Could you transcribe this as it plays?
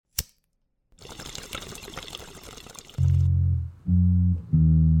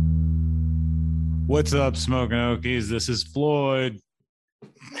What's up, Smoking Okies? This is Floyd.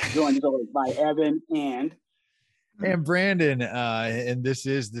 Joined by Evan and Brandon. And this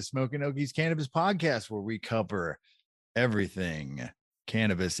is the Smoking Okies Cannabis Podcast, where we cover everything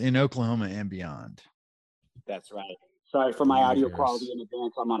cannabis in Oklahoma and beyond. That's right. Sorry for my audio quality in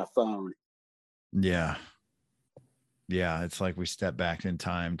advance. I'm on a phone. Yeah. It's like we stepped back in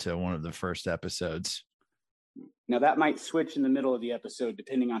time to one of the first episodes. Now that might switch in the middle of the episode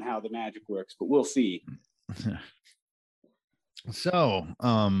depending on how the magic works, but we'll see. So,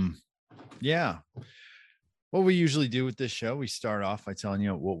 yeah. What we usually do with this show, we start off by telling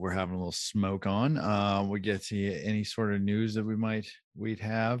you what we're having a little smoke on. We get to any sort of news that we'd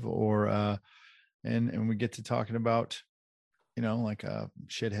have, or and we get to talking about, like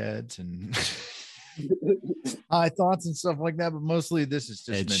shitheads and high thoughts and stuff like that. But mostly this is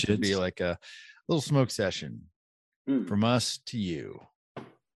just meant to be like a little smoke session from us to you.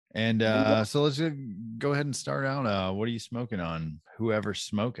 And so let's go ahead and start out. What are you smoking on? Whoever's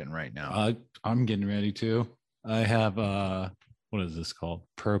smoking right now. I'm getting ready to. I have what is this called?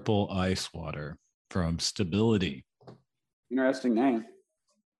 Purple Ice Water from Stability. Interesting name.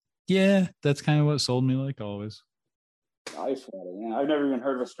 Yeah, that's kind of what sold me, like always. Ice water. Yeah, I've never even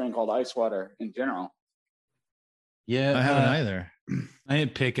heard of a strain called ice water in general. Yeah, I haven't either. I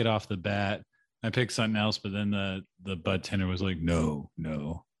didn't pick it off the bat. I picked something else, but then the bud tender was like, no.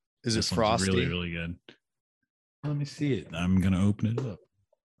 Is it frosty? Really, really good. Let me see it. I'm gonna open it up.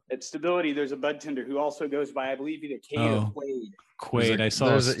 At Stability, there's a bud tender who also goes by, I believe, either Cade or Quaid. Quaid. I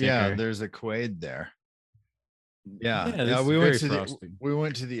saw a sticker. There's a Quaid there. Yeah. We went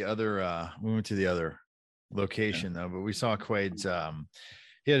to the other location though, but we saw Quaid's.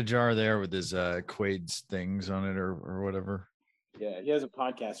 He had a jar there with his Quaid's things on it or whatever. Yeah, he has a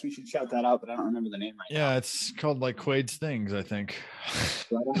podcast. We should shout that out, but I don't remember the name right now. Yeah, it's called like Quaid's Things, I think.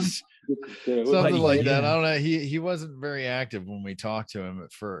 Something like that. I don't know. He wasn't very active when we talked to him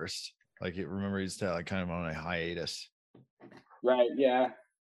at first. Like, remember, he's like kind of on a hiatus. Right. Yeah.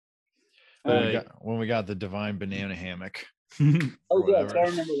 When we got the Divine Banana Hammock. Oh yeah, I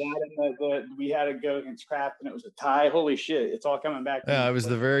remember that. And we had to go against Craft, and it was a tie. Holy shit! It's all coming back. Yeah, it was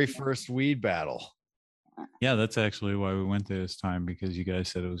the very first weed battle. Yeah, that's actually why we went there this time, because you guys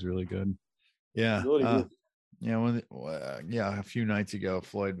said it was really good. Yeah. A few nights ago,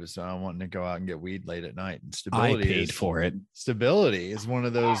 Floyd was wanting to go out and get weed late at night, and Stability I paid for it. Stability is one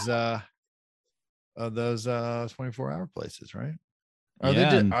of those 24-hour places, right? Are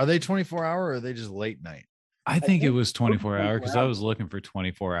they 24-hour or are they just late night? I think it was 24-hour because I was looking for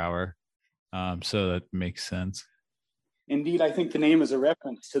 24-hour. So that makes sense. Indeed, I think the name is a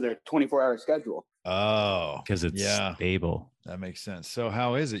reference to their 24-hour schedule. Oh, because it's stable. That makes sense. So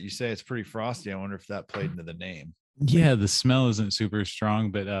how is it? You say it's pretty frosty. I wonder if that played into the name. Yeah, the smell isn't super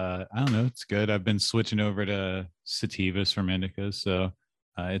strong, but I don't know. It's good. I've been switching over to sativas from indicas, so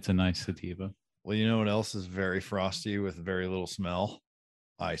it's a nice sativa. Well, you know what else is very frosty with very little smell?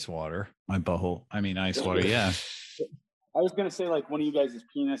 Ice water. My butthole. I mean, ice water. Yeah. I was gonna say like one of you guys'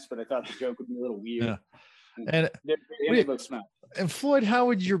 penis, but I thought the joke would be a little weird. Yeah. And Floyd, how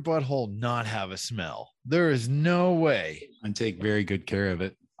would your butthole not have a smell? There is no way. I take very good care of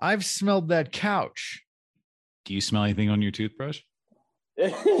it. I've smelled that couch. Do you smell anything on your toothbrush? Oh,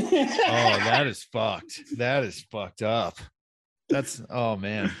 that is fucked. That is fucked up. Oh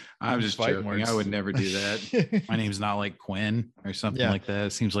man. I'm just joking. Words. I would never do that. My name's not like Quinn or something like that.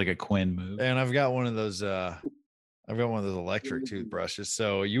 It seems like a Quinn move. And I've got one of those electric toothbrushes,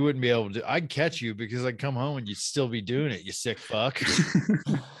 so you wouldn't be able to. I'd catch you because I'd come home and you'd still be doing it, you sick fuck.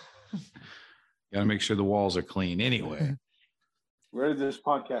 Gotta make sure the walls are clean anyway. Where did this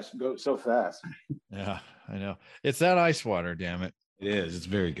podcast go so fast? Yeah, I know. It's that ice water, damn it. It is. It's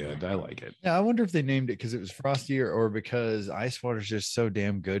very good. I like it. Yeah, I wonder if they named it because it was frosty or because ice water is just so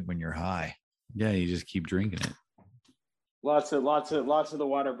damn good when you're high. Yeah, you just keep drinking it. Lots of the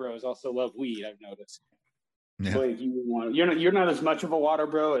water bros also love weed, I've noticed. Yeah. So if you're not as much of a water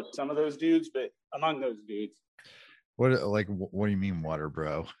bro as some of those dudes, but among those dudes. What do you mean water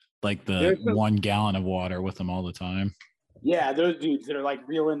bro? Like the 1 gallon of water with them all the time. Yeah, those dudes that are like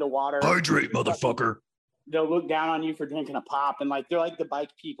real into water. Hydrate, motherfucker. They'll look down on you for drinking a pop, and like they're like the bike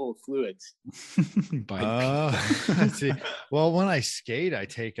people of fluids. See, well, when I skate, I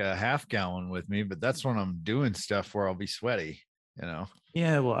take a half gallon with me, but that's when I'm doing stuff where I'll be sweaty,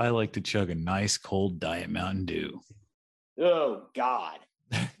 Yeah, well, I like to chug a nice cold Diet Mountain Dew. Oh God.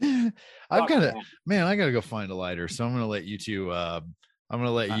 I gotta go find a lighter. So I'm gonna let you two I'm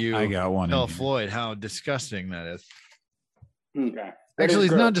gonna let you I got one tell Floyd how disgusting that is. Okay. Actually,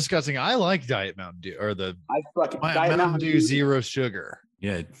 it's not disgusting. I like Diet Mountain Dew or the Mountain Dew Zero Sugar.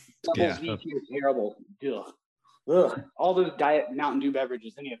 Yeah. Doubles VQ is terrible. Ugh. Ugh. All those diet Mountain Dew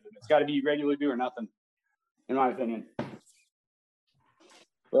beverages, any of them. It's got to be regular Dew or nothing, in my opinion.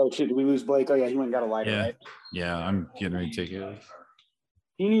 Well, shit, did we lose Blake? Oh, yeah, he went and got a lighter, right? Yeah, I'm getting ready to take it.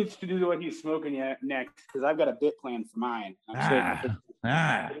 He needs to do what he's smoking next, because I've got a bit plan for mine.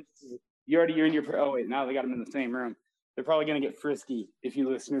 You're in your... Oh, wait, now they got him in the same room. They're probably going to get frisky if you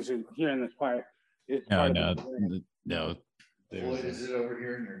listeners are hearing this part. No. Floyd, is it over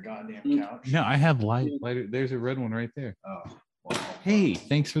here in your goddamn couch? No, I have lighter. There's a red one right there. Oh, wow. Hey,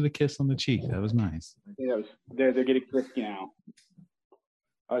 thanks for the kiss on the cheek. That was nice. Yeah, they're getting frisky now.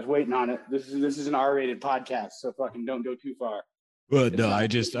 I was waiting on it. This is an R-rated podcast, so fucking don't go too far. But no, I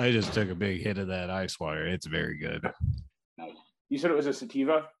just took a big hit of that ice water. It's very good. Nice. You said it was a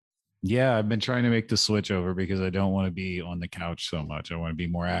sativa? Yeah, I've been trying to make the switch over because I don't want to be on the couch so much. I want to be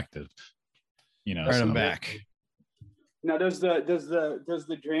more active. You know, I'm back. Now, does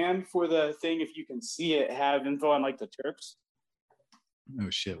the dram for the thing, if you can see it, have info on like the terps? Oh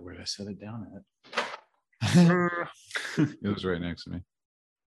shit! Where did I set it down at? It was right next to me.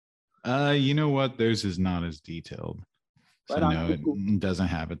 You know what? Theirs is not as detailed. So no, it doesn't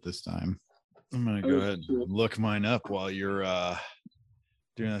have it this time. I'm gonna go ahead and look mine up while you're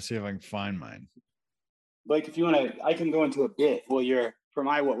doing that. See if I can find mine. Like, if you want to, I can go into a bit while you're for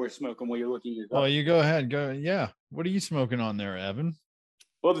what we're smoking while you're looking at. Oh, you go ahead. Go. Yeah. What are you smoking on there, Evan?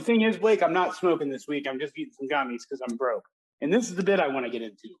 Well, the thing is, Blake, I'm not smoking this week. I'm just eating some gummies because I'm broke. And this is the bit I want to get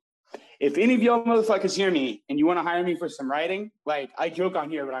into. If any of y'all motherfuckers hear me and you want to hire me for some writing, like, I joke on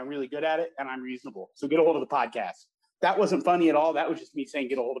here, but I'm really good at it and I'm reasonable. So get a hold of the podcast. That wasn't funny at all. That was just me saying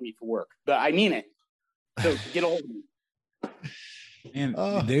get a hold of me for work. But I mean it. So get a hold of me. And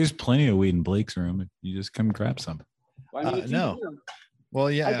there's plenty of weed in Blake's room. You just come grab some. Well, no. Well,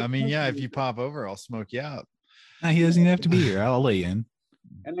 yeah. I mean, yeah, if you pop over, I'll smoke you out. No, he doesn't even have to be here. I'll lay in.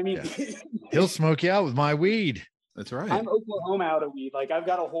 And I mean, he'll smoke you out with my weed. That's right. I'm Oklahoma out of weed. Like, I've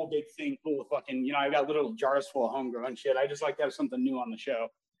got a whole big thing full of fucking, I've got little jars full of homegrown shit. I just like to have something new on the show.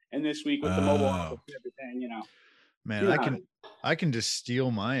 And this week with the mobile office and everything, Man, I can just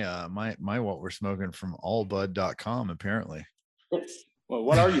steal my my what we're smoking from allbud.com apparently. Well,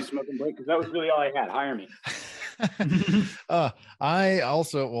 what are you smoking, Blake? Because that was really all I had. Hire me.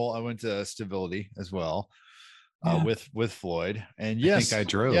 I went to Stability as well. With Floyd, and yes, I think I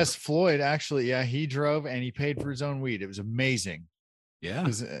drove. Yes, Floyd actually, he drove and he paid for his own weed. It was amazing. Yeah,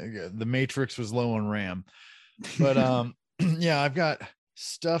 because the Matrix was low on RAM. But yeah, I've got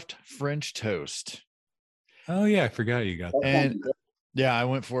stuffed French toast. Oh yeah, I forgot you got that. And yeah, I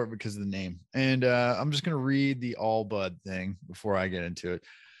went for it because of the name. And I'm just gonna read the all bud thing before I get into it.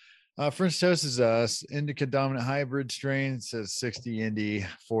 French toast is a indica dominant hybrid strain. It says 60 Indy,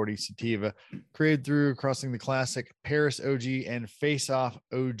 40 sativa, created through crossing the classic Paris OG and Face Off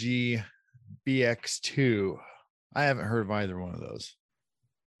OG BX2. I haven't heard of either one of those.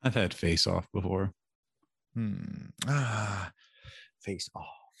 I've had Face Off before. Face Off.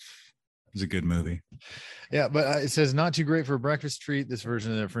 It's a good movie. Yeah, but it says not too great for a breakfast treat. This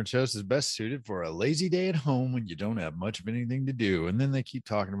version of the French toast is best suited for a lazy day at home when you don't have much of anything to do. And then they keep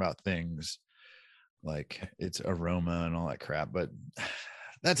talking about things like its aroma and all that crap. But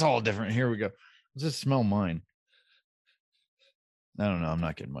that's all different. Here we go. Let's just smell mine. I don't know. I'm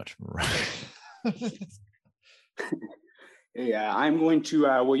not getting much of a ride. Yeah, I'm going to,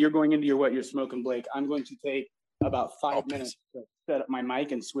 well, you're going into what you're smoking, Blake. I'm going to take about 5 minutes to set up my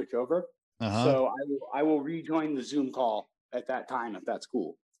mic and switch over. So I will rejoin the Zoom call at that time, if that's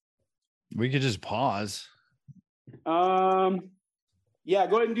cool. We could just pause. Yeah,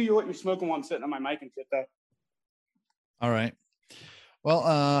 go ahead and do what you're smoking while I'm sitting on my mic and shit though. All right.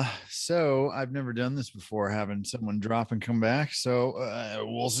 Well, so I've never done this before, having someone drop and come back. So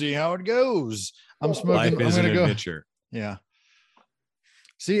we'll see how it goes. I'm smoking. Life is an adventure. Yeah.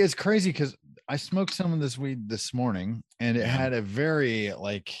 See, it's crazy because I smoked some of this weed this morning and it had a very,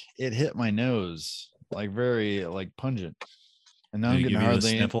 it hit my nose, very pungent. And now I'm getting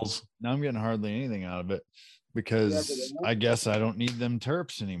hardly anything out of it because I guess I don't need them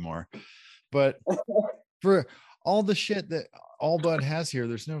terps anymore. But for all the shit that All Bud has here,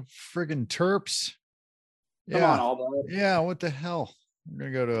 there's no friggin' terps. Come on, All Bud. Yeah, what the hell? We're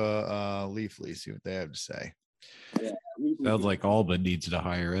gonna go to Leafly, see what they have to say. Yeah, sounds like All Bud needs to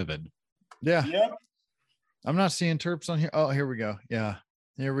hire Evan. Yeah. Yep. I'm not seeing terps on here. Oh, here we go. Yeah,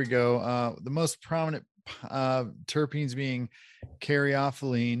 here we go. The most prominent terpenes being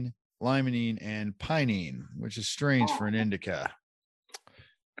caryophyllene, limonene, and pinene, which is strange for an indica.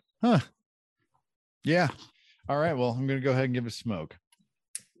 Huh. Yeah. All right. Well, I'm going to go ahead and give it a smoke.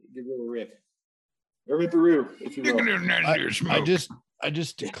 Give it a rip. A ripperoo, if you will. I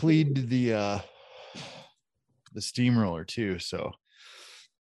just cleaned the steamroller too. So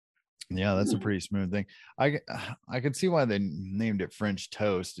yeah, that's a pretty smooth thing. I could see why they named it French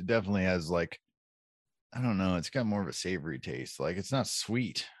toast. It definitely has like, I don't know, it's got more of a savory taste. Like it's not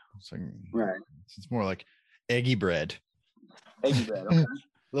sweet. It's like, Right. It's more like eggy bread. Eggy bread. Okay.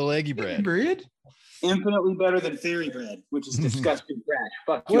 Little eggy bread. Bread? Infinitely better than fairy bread, which is disgusting trash.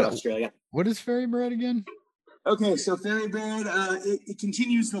 Fuck you, Australia. What is fairy bread again? Okay, so fairy bread, it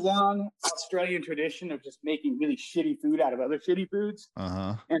continues the long Australian tradition of just making really shitty food out of other shitty foods.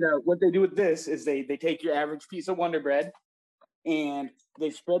 Uh-huh. And what they do with this is they take your average piece of Wonder Bread and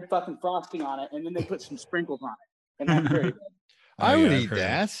they spread fucking frosting on it, and then they put some sprinkles on it. And that's fairy bread. I would eat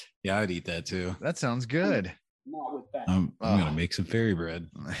that. Yeah, I'd eat that too. That sounds good. Not with that. I'm gonna make some fairy bread.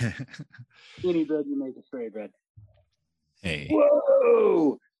 Any bread you make is fairy bread. Hey.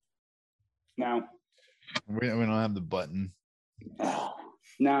 Whoa! No. We don't have the button.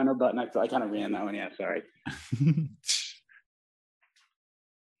 No button. I kind of ran that one. Yeah, sorry.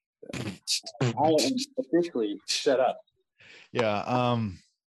 I am officially set up. Yeah.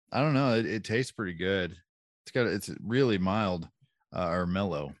 I don't know. It tastes pretty good. It's really mild or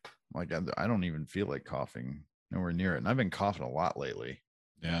mellow. Like I don't even feel like coughing nowhere near it. And I've been coughing a lot lately.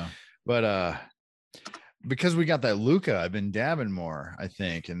 Yeah. But because we got that Luca, I've been dabbing more, I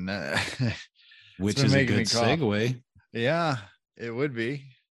think. And which is a good segue. Yeah, it would be.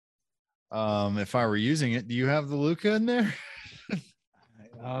 If I were using it, do you have the Luca in there?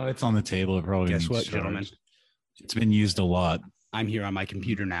 Oh, it's on the table. It probably guess what, gentlemen? It's been used a lot. I'm here on my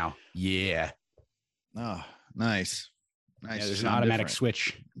computer now. Yeah. Oh, nice. Yeah, there's an automatic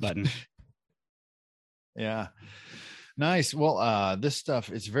switch button. Yeah. Nice. Well, this stuff,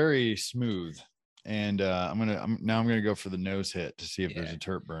 it's very smooth. And I'm gonna go for the nose hit to see if there's a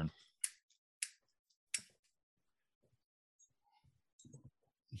terp burn.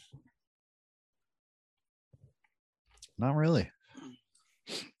 Not really.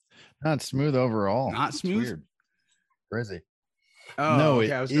 Not smooth overall. Not smooth. It's weird. Crazy. Oh no,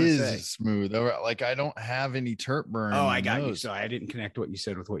 okay, it is smooth. Like I don't have any terp burn. Oh, I got you. So I didn't connect what you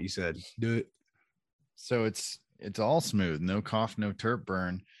said with what you said. Do it. So it's all smooth. No cough, no terp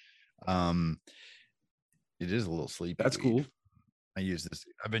burn. It is a little sleepy. That's cool. I use this.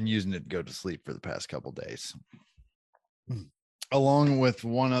 I've been using it to go to sleep for the past couple days. Along with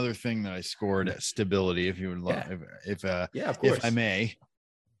one other thing that I scored at stability, if you would love, if of course, if I may,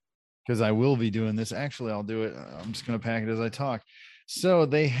 because I will be doing this. Actually, I'll do it. I'm just going to pack it as I talk. So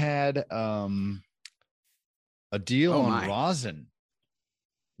they had a deal on rosin.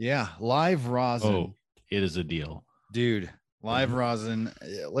 Yeah, live rosin. Oh, it is a deal, dude. Live rosin.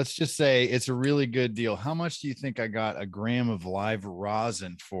 Let's just say it's a really good deal. How much do you think I got a gram of live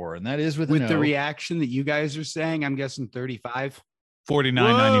rosin for? And that is with the reaction that you guys are saying. I'm guessing 35,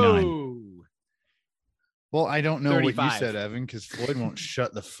 $49.99. Well, I don't know 35. What you said, Evan, because Floyd won't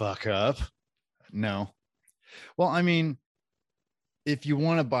shut the fuck up. No. Well, I mean, if you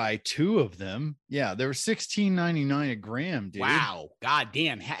want to buy two of them, yeah, they were $16.99 a gram, dude. Wow, god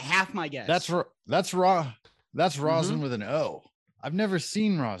damn, half my guess. That's raw. That's rosin with an O. I've never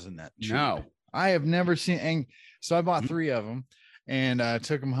seen rosin that cheap. No, I have never seen. And so I bought 3 of them and I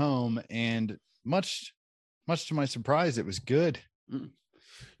took them home, and much to my surprise, it was good.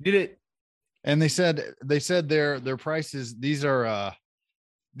 Did it? And they said their prices. These aren't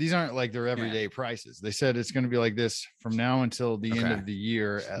like their everyday prices. They said it's going to be like this from now until the end of the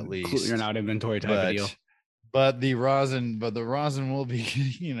year at least. You're not inventory type of deal. But the rosin will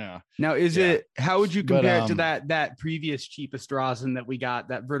be, Now, how would you compare it to that previous cheapest rosin that we got,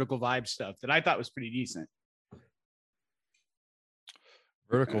 that Vertical Vibe stuff that I thought was pretty decent?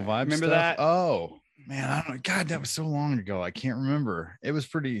 Vertical Vibe remember stuff? that? Oh, man, I don't know. God, that was so long ago. I can't remember. It was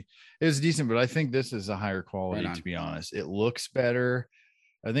decent, but I think this is a higher quality, to be honest. It looks better.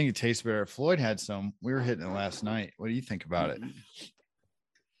 I think it tastes better. Floyd had some. We were hitting it last night. What do you think about it?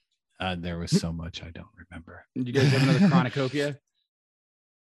 There was so much I don't remember. Did you guys have another Chronicopia?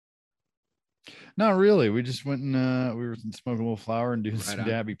 Not really. We just went and we were smoking a little flower and doing some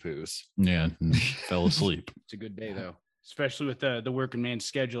dabby poos. Yeah, and fell asleep. It's a good day though, especially with the working man's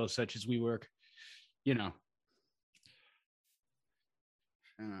schedule as such as we work. Yeah,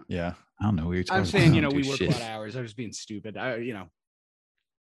 I don't know. I'm saying, we work a lot of hours. I'm just being stupid.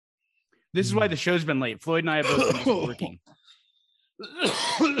 This is why the show's been late. Floyd and I have both been just working.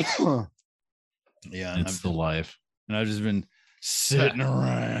 Yeah, it's the life. And I've just been sitting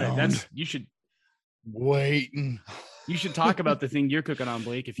around. You should waiting. You should talk about the thing you're cooking on,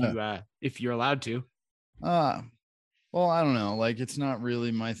 Blake, if you're allowed to. Well, I don't know. Like, it's not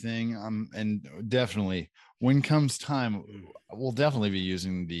really my thing. And definitely when comes time, we'll definitely be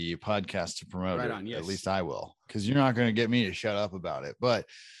using the podcast to promote Right it. on, yes. At least I will, because you're not going to get me to shut up about it. But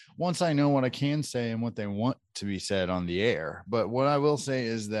once I know what I can say and what they want to be said on the air, but what I will say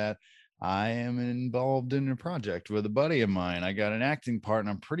is that I am involved in a project with a buddy of mine. I got an acting part, and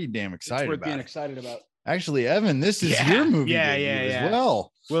I'm pretty damn excited It's worth about being it. excited about. Actually, Evan, this is your movie debut as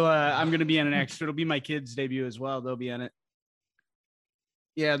well. Well, I'm going to be in an extra. It'll be my kids' debut as well. They'll be in it.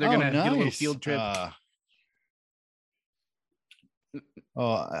 Yeah, they're going to get a little field trip.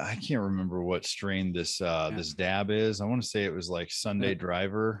 I can't remember what strain this this dab is. I want to say it was like Sunday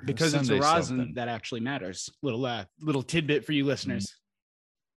Driver, because Sunday it's a rosin something. that actually matters. Little tidbit for you listeners.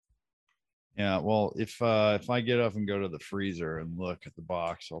 Yeah, well, if I get up and go to the freezer and look at the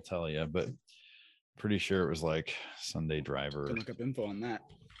box, I'll tell you. But pretty sure it was like Sunday Driver. Can look up info on that.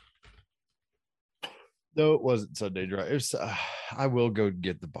 Though it wasn't Sunday Driver. It was, I will go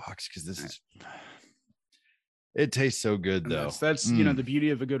get the box because this is. It tastes so good though. That's you know, the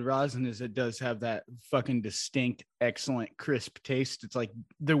beauty of a good rosin is it does have that fucking distinct, excellent, crisp taste. It's like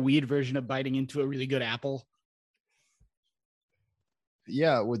the weed version of biting into a really good apple.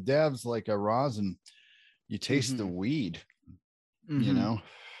 Yeah, with dabs like a rosin, you taste the weed. You know.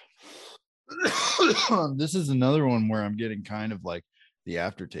 This is another one where I'm getting kind of like the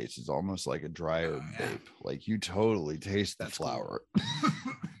aftertaste is almost like a drier vape. Like you totally taste the flower.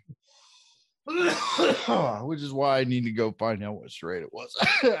 Which is why I need to go find out what strain it was.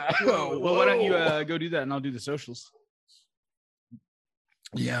 Well, why don't you go do that and I'll do the socials.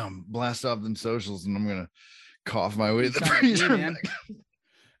 Yeah, blast off them socials and I'm gonna cough my way to the freezer.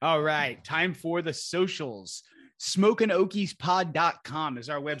 All right, time for the socials. SmokinOkiesPod.com is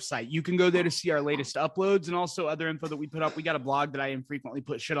our website. You can go there to see our latest uploads and also other info that we put up. We got a blog that I infrequently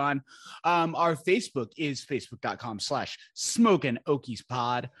put shit on. Our Facebook is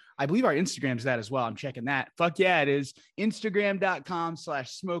facebook.com/SmokinOkiesPod. I believe our Instagram is that as well. I'm checking that. Fuck yeah, it is.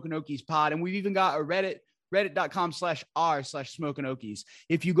 Instagram.com/SmokinOkiesPod. And we've even got a Reddit. Reddit.com/r/SmokinOkies.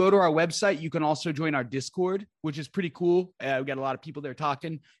 If you go to our website, you can also join our Discord, which is pretty cool. We got a lot of people there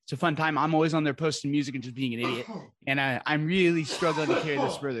talking. It's a fun time. I'm always on there posting music and just being an idiot. And I'm really struggling to carry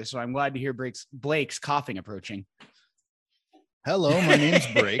this further. So I'm glad to hear Blake's coughing approaching. Hello, my name's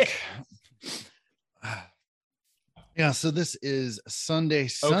Blake. Yeah, so this is Sunday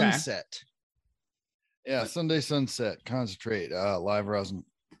Sunset. Okay. Yeah, Sunday Sunset Concentrate, live rosin.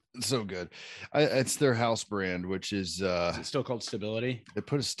 So good. It's their house brand, which is it still called Stability? They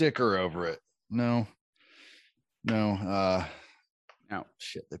put a sticker over it. No.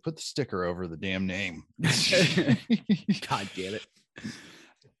 Shit, they put the sticker over the damn name. God damn it.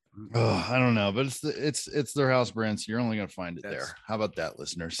 Oh, I don't know, but it's their house brand, so you're only gonna find it there. How about that,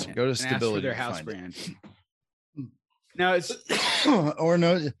 listeners? Go to Stability for their house brand. No, it's or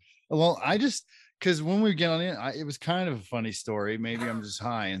no. Well, because when we get on it was kind of a funny story. Maybe I'm just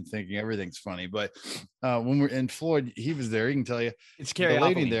high and thinking everything's funny. But when we're in Floyd, he was there. He can tell you. It's Carrie the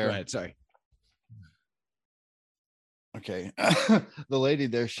lady there. Go ahead, sorry. Okay, the lady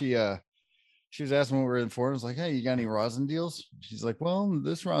there. She was asking what we were in for. I was like, "Hey, you got any rosin deals?" She's like, "Well,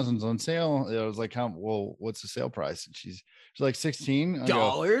 this rosin's on sale." I was like, what's the sale price?" And she's like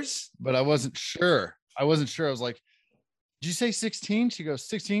 $16. But I wasn't sure. I was like, "Did you say 16?" She goes,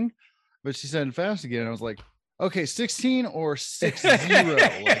 16. But she said it fast again. I was like, okay, 16 or 60,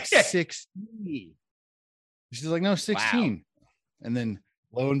 like 60. She's like, no, 16. Wow. And then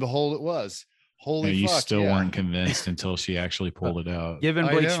lo and behold, it was. Holy fuck. You still weren't convinced until she actually pulled it out. Given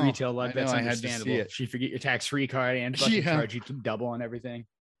Blake's retail luck, that's understandable. She forget your tax-free card and fucking charge you double on everything.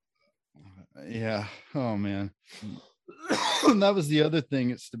 Yeah. Oh, man. That was the other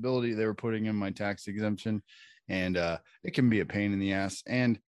thing at Stability. They were putting in my tax exemption. And it can be a pain in the ass.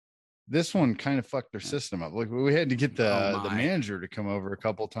 And this one kind of fucked their system up. Like we had to get the manager to come over a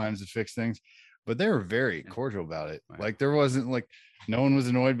couple of times to fix things, but they were very cordial about it. Right. Like there wasn't like no one was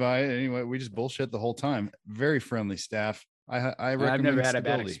annoyed by it. Anyway, we just bullshit the whole time. Very friendly staff. I've never had a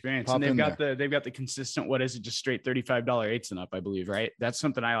bad experience. And they've got the consistent, what is it, just straight $35 eights and up, I believe, right? That's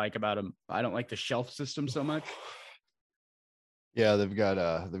something I like about them. I don't like the shelf system so much. Yeah, they've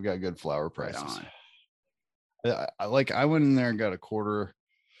got good flower prices. I went in there and got a quarter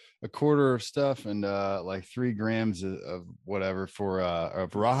of stuff and like 3 grams of whatever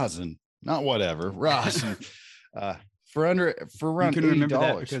of rosin, not whatever rosin, for around $80. You can remember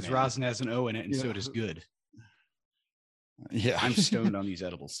that because rosin has an O in it, and so does good. Yeah, I'm stoned on these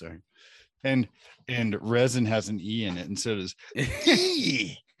edibles, sorry. And resin has an E in it, and so does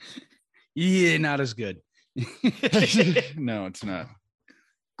E. Yeah, not as good. No, it's not.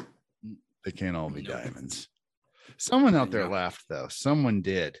 They can't all be diamonds. Someone out there laughed though. Someone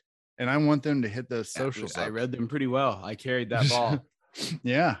did. And I want them to hit those socials. I read them pretty well. I carried that ball.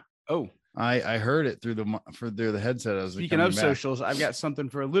 Yeah. Oh, I heard it through the headset. I was speaking of socials, I've got something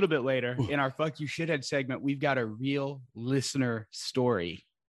for a little bit later in our Fuck You Shithead segment. We've got a real listener story.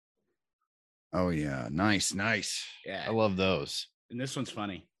 Oh yeah. Nice. Yeah. I love those. And this one's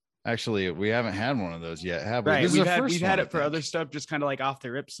funny. Actually, we haven't had one of those yet, have we? Right. This We've is had it for other stuff, just kind of like off the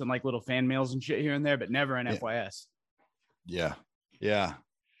rips and like little fan mails and shit here and there, but never an FYS. Yeah. Yeah.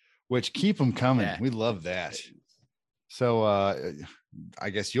 Which keep them coming. Yeah. We love that. So I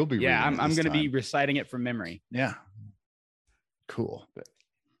guess you'll be reading I'm going to be time. reciting it from memory. Yeah. Cool.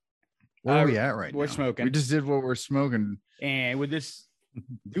 Where are we at right now? We're smoking. We just did what we're smoking. And with this,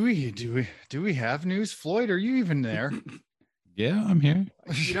 Do we have news? Floyd, are you even there? Yeah, I'm here.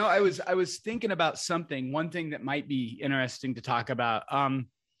 you know, I was thinking about something. One thing that might be interesting to talk about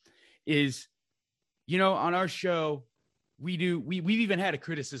is, you know, on our show, we've even had a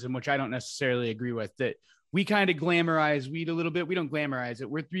criticism, which I don't necessarily agree with, that we kind of glamorize weed a little bit. We don't glamorize it.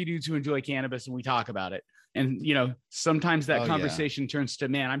 We're three dudes who enjoy cannabis and we talk about it. And, you know, sometimes that conversation turns to,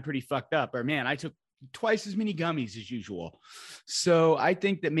 man, I'm pretty fucked up, or man, I took twice as many gummies as usual. So I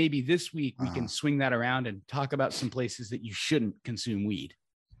think that maybe this week we can swing that around and talk about some places that you shouldn't consume weed.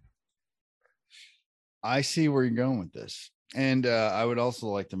 I see where you're going with this. And I would also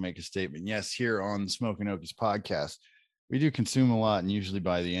like to make a statement. Yes, here on the Smoking Okies podcast, we do consume a lot, and usually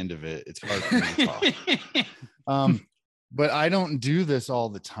by the end of it, it's hard for me to talk. But I don't do this all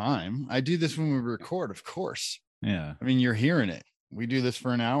the time. I do this when we record, of course. Yeah. I mean, you're hearing it. We do this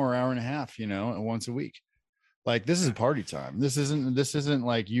for an hour and a half, you know, once a week. Like, this is party time. This isn't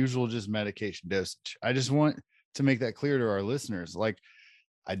like usual, just medication dosage. I just want to make that clear to our listeners. Like,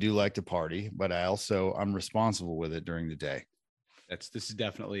 I do like to party, but I'm responsible with it during the day. This is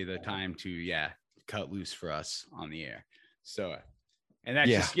definitely the time to cut loose for us on the air. So, and that's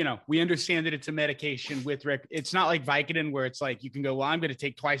just, you know, we understand that it's a medication with it's not like Vicodin where it's like you can go, well, I'm going to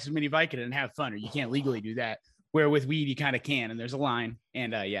take twice as many Vicodin and have fun, or you can't legally do that. Where with weed, you kind of can, and there's a line.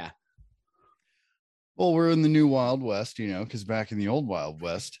 And well, we're in the new Wild West, you know, because back in the old Wild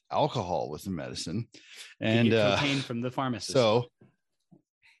West, alcohol was the medicine, and cocaine from the pharmacist. So,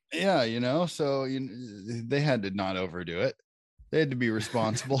 yeah, you know, they had to not overdo it. They had to be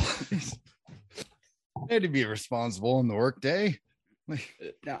responsible. They had to be responsible in the workday.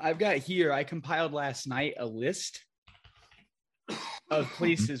 Now, I've got here, I compiled last night a list of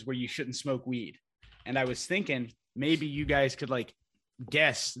places where you shouldn't smoke weed. And I was thinking maybe you guys could like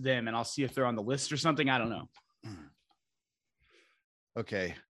guess them, and I'll see if they're on the list or something. I don't know.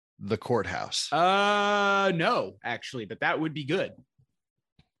 Okay. The courthouse. No, actually, but that would be good.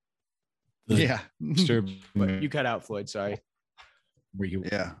 Yeah. But you cut out, Floyd. Sorry. Where you?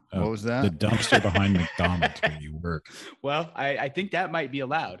 Yeah. What was that? The dumpster behind McDonald's where you work. Well, I think that might be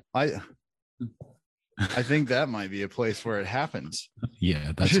allowed. I think that might be a place where it happens.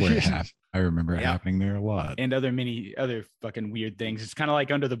 Yeah, that's where it happened. I remember it happening there a lot. And other fucking weird things. It's kind of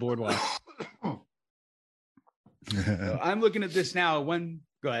like under the boardwalk. So I'm looking at this now.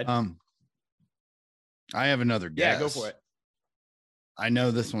 Go ahead. I have another guess. Yeah, go for it. I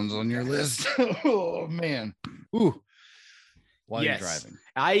know this one's on your list. Oh man. Ooh. While you're driving.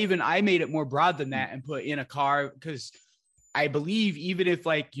 I made it more broad than that and put in a car, because I believe even if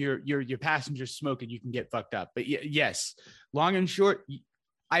like your passenger's smoking, you can get fucked up. But yes, long and short,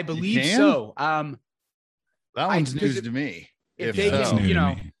 I believe so. That one's news to me. If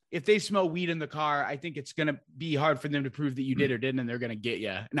they smell weed in the car, I think it's going to be hard for them to prove that you did or didn't, and they're going to get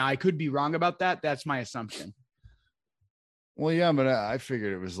you. Now, I could be wrong about that. That's my assumption. Well, yeah, but I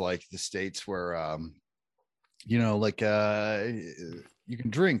figured it was like the states where, you can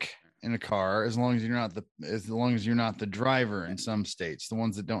drink in a car as long as you're not the driver in some states, the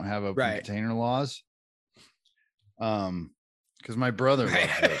ones that don't have open container laws. Because my brother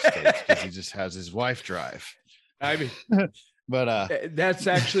loves those states because he just has his wife drive. I mean, but that's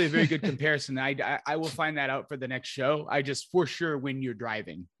actually a very good comparison. I will find that out for the next show. I just, for sure, when you're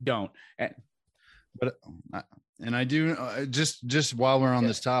driving, don't. But and I do just while we're on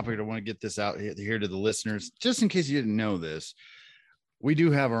this topic, I want to get this out here to the listeners, just in case you didn't know this. We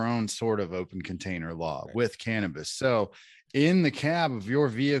do have our own sort of open container law with cannabis. So in the cab of your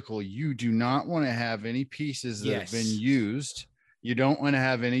vehicle, you do not want to have any pieces that have been used. You don't want to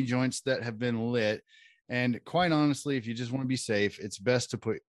have any joints that have been lit. And quite honestly, if you just want to be safe, it's best to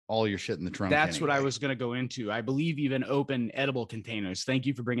put all your shit in the trunk. That's what I was going to go into. I believe even open edible containers. Thank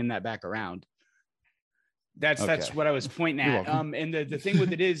you for bringing that back around. That's what I was pointing at. And the thing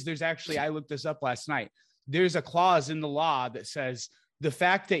with it is, there's actually, I looked this up last night. There's a clause in the law that says the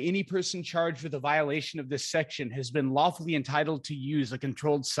fact that any person charged with a violation of this section has been lawfully entitled to use a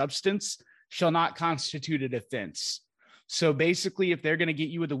controlled substance shall not constitute an offense. So basically, if they're going to get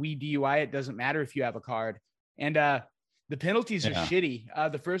you with a weed DUI, it doesn't matter if you have a card. And the penalties are shitty.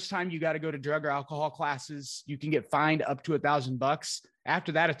 The first time you got to go to drug or alcohol classes, you can get fined up to $1,000.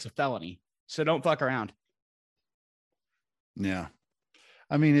 After that, it's a felony. So don't fuck around. Yeah.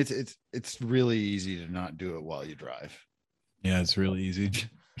 I mean, it's really easy to not do it while you drive. Yeah, it's really easy.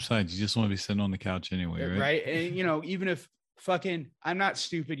 Besides, you just want to be sitting on the couch anyway, right? Right. And, you know, even if fucking, I'm not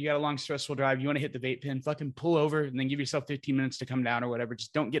stupid, you got a long, stressful drive, you want to hit the vape pen, fucking pull over and then give yourself 15 minutes to come down or whatever.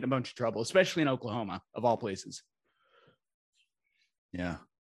 Just don't get in a bunch of trouble, especially in Oklahoma, of all places. Yeah.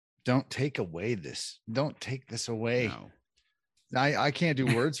 Don't take this away. No. I can't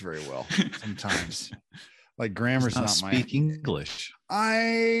do words very well sometimes. Like grammar's not my speak English.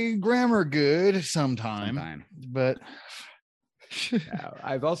 I grammar good sometime. But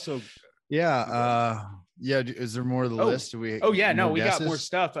I've also yeah. Is there more to the list? Do we? Oh yeah, no, we guesses? got more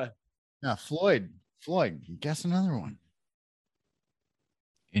stuff. Yeah, Floyd, guess another one.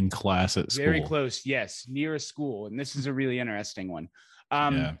 In class at school. Very close, yes, near a school, and this is a really interesting one.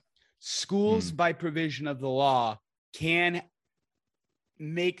 Schools, by provision of the law, can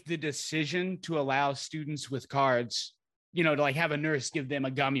make the decision to allow students with cards, you know, to like have a nurse give them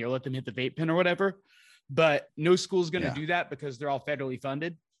a gummy or let them hit the vape pen or whatever. But no school's going to do that because they're all federally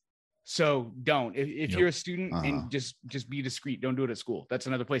funded. So don't. If you're a student, and just be discreet. Don't do it at school. That's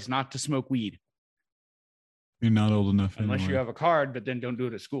another place not to smoke weed. You're not old enough unless you have a card, but then don't do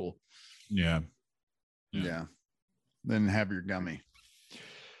it at school. Yeah. Then have your gummy.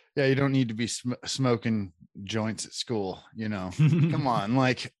 Yeah, you don't need to be smoking joints at school, you know. Come on,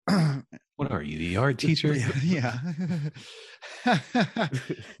 like what are you, the art teacher? Yeah.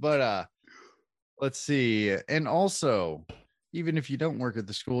 But let's see. And also, even if you don't work at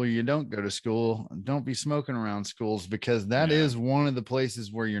the school, you don't go to school, don't be smoking around schools, because that is one of the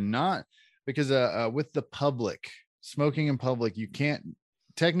places where you're not, because with the public, smoking in public, you can't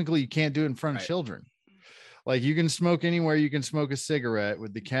do it in front of children. Like you can smoke anywhere you can smoke a cigarette,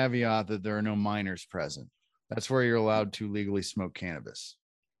 with the caveat that there are no minors present. That's where you're allowed to legally smoke cannabis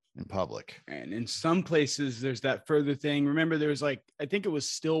in public. And in some places, there's that further thing. Remember, there was like, I think it was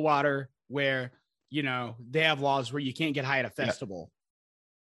Stillwater, where, you know, they have laws where you can't get high at a festival.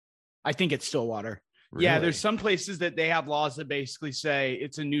 I think it's Stillwater. Really? Yeah, there's some places that they have laws that basically say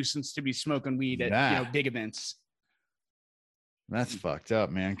it's a nuisance to be smoking weed at big events. That's fucked up,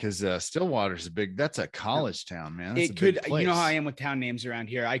 man. Because Stillwater's that's a college town, man. That's it could, you know how I am with town names around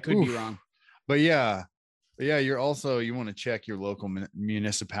here. I could be wrong. But yeah, you want to check your local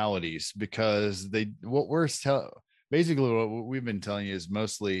municipalities, because what we've been telling you is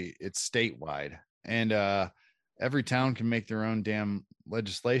mostly it's statewide, and every town can make their own damn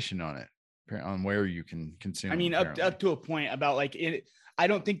legislation on it, on where you can consume. I mean, up to a point about like it. I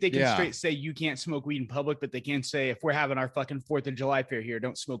don't think they can straight say you can't smoke weed in public, but they can say if we're having our fucking 4th of July fair here,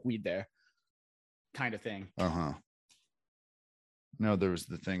 don't smoke weed there, kind of thing. No, there was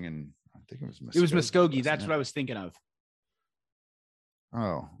the thing in, I think it was Muskogee. It was Muskogee. That's what I was thinking of.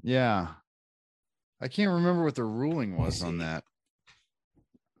 Oh yeah, I can't remember what the ruling was on that.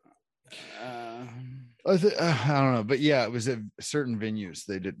 I don't know, but yeah, it was at certain venues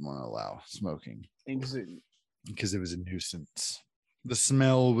they didn't want to allow smoking because it was a nuisance. The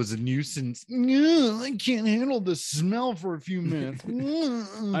smell was a nuisance. I can't handle the smell for a few minutes.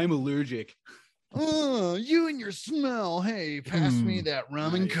 I'm allergic. You and your smell. Hey, pass me that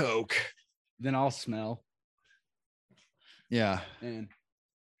rum and Coke. Then I'll smell. Yeah. Man.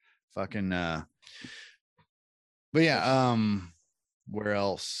 Fucking but yeah, where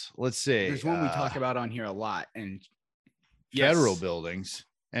else? Let's see. There's one we talk about on here a lot, and federal buildings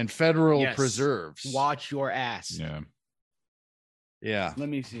and federal preserves. Watch your ass. Yeah. Let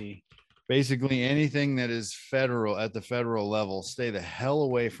me see. Basically anything that is federal at the federal level, stay the hell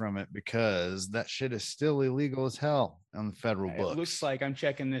away from it, because that shit is still illegal as hell on the federal books. It looks like I'm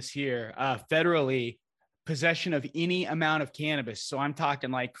checking this here. Federally, possession of any amount of cannabis. So I'm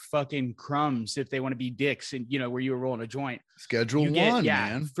talking like fucking crumbs if they want to be dicks, and you know, where you were rolling a joint. Schedule 1,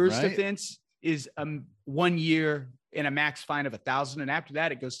 man. First offense is 1 year and a max fine of $1,000, and after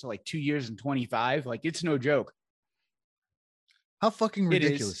that it goes to like 2 years and 25. Like, it's no joke. How fucking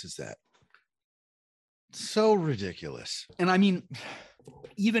ridiculous is that? So ridiculous. And I mean,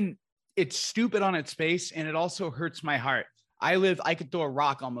 even it's stupid on its face, and it also hurts my heart. I could throw a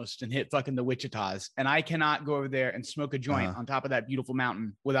rock almost and hit fucking the Wichitas, and I cannot go over there and smoke a joint on top of that beautiful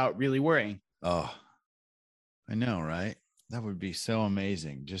mountain without really worrying. Oh, I know, right? That would be so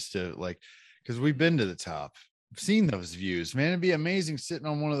amazing, just to like, because we've been to the top I've seen those views, man. It'd be amazing sitting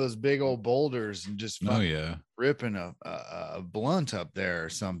on one of those big old boulders and just ripping a blunt up there or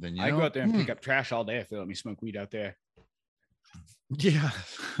something. You know? go out there and pick up trash all day if they let me smoke weed out there. Yeah.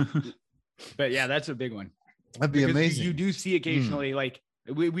 But yeah, that's a big one. That'd be amazing. You do see occasionally, like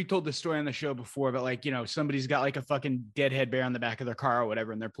we told the story on the show before, but like, you know, somebody's got like a fucking deadhead bear on the back of their car or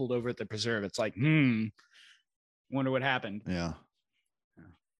whatever, and they're pulled over at the preserve. It's like, wonder what happened. Yeah.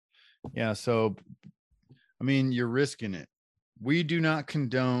 Yeah. So, I mean, you're risking it. We do not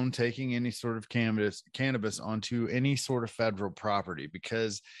condone taking any sort of cannabis onto any sort of federal property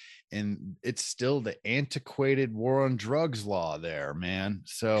because it's still the antiquated war on drugs law there, man.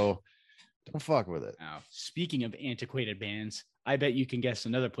 So don't fuck with it. Now, speaking of antiquated bans, I bet you can guess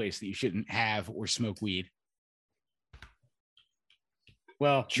another place that you shouldn't have or smoke weed.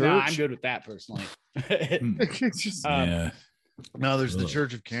 Well, nah, I'm good with that personally. Yeah. No, there's the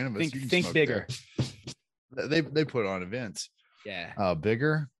Church of Cannabis. Think bigger. They put on events. Yeah.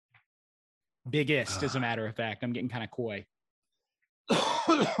 Bigger. Biggest, as a matter of fact. I'm getting kind of coy.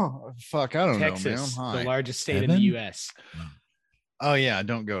 Fuck, I don't Texas, know, man. the largest state in the U.S. Oh yeah,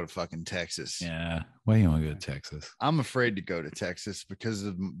 don't go to fucking Texas. Yeah. Why you want to go to Texas? I'm afraid to go to Texas because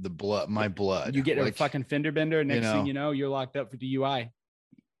of the blood. My blood. You get a fucking fender bender. Next thing you know, you're locked up for DUI.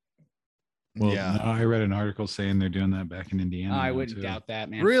 Well, yeah. No, I read an article saying they're doing that back in Indiana. I wouldn't doubt that,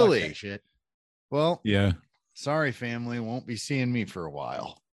 man. Really? Fuck that shit. Well, yeah. Sorry, family. Won't be seeing me for a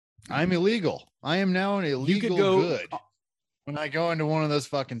while. I'm illegal. I am now an illegal good when I go into one of those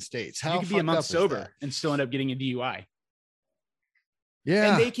fucking states. How you could be a month sober and still end up getting a DUI.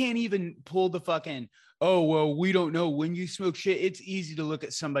 Yeah. And they can't even pull the fucking, oh, well, we don't know when you smoke shit. It's easy to look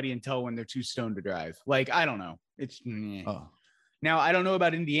at somebody and tell when they're too stoned to drive. Like, I don't know. It's Now, I don't know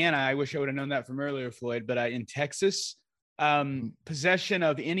about Indiana. I wish I would have known that from earlier, Floyd, but in Texas, possession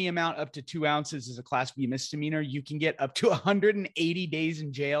of any amount up to 2 ounces is a Class B misdemeanor. You can get up to 180 days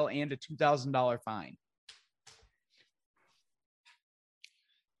in jail and a $2,000 fine.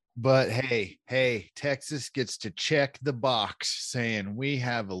 But hey, Texas gets to check the box saying we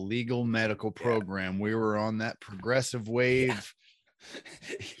have a legal medical program. We were on that progressive wave.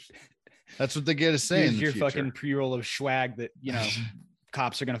 That's what they get to say. Here's your fucking pre-roll of swag that, you know,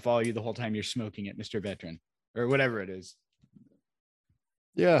 cops are going to follow you the whole time you're smoking it, Mr. Veteran, or whatever it is.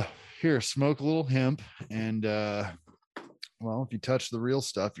 Yeah. Here, smoke a little hemp. And, well, if you touch the real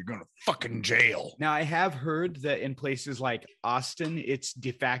stuff, you're going to fucking jail. Now, I have heard that in places like Austin, it's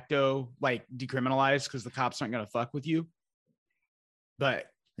de facto like decriminalized because the cops aren't going to fuck with you. But,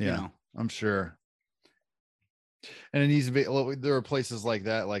 yeah, you know, I'm sure. And it needs to be, there are places like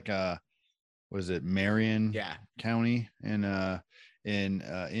that, like, was it Marion County in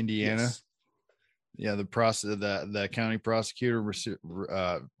Indiana? Yes. Yeah, the county prosecutor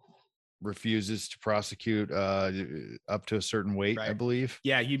refuses to prosecute up to a certain weight, right. I believe.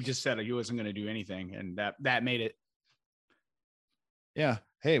 Yeah, he just said he wasn't going to do anything, and that made it. Yeah.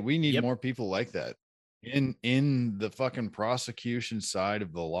 Hey, we need more people like that in the fucking prosecution side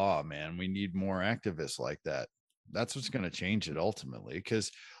of the law, man. We need more activists like that. That's what's going to change it ultimately.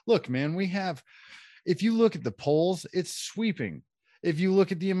 Because look, man, if you look at the polls, it's sweeping. If you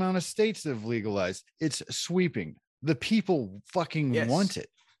look at the amount of states that have legalized, it's sweeping. The people fucking want it.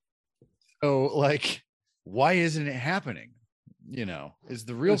 So, like, why isn't it happening? You know, is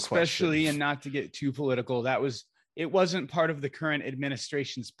the real Especially, question. And not to get too political, it wasn't part of the current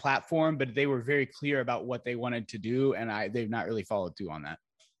administration's platform, but they were very clear about what they wanted to do, and they've not really followed through on that.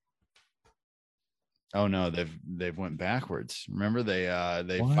 Oh no, they've went backwards. Remember they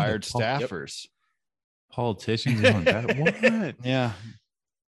fired staffers. Politicians going back. What? Yeah.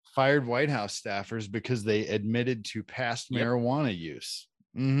 Fired White House staffers because they admitted to past marijuana use.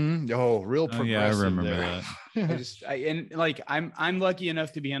 Mm-hmm. Oh, real progressive. Yeah, I remember that. I'm lucky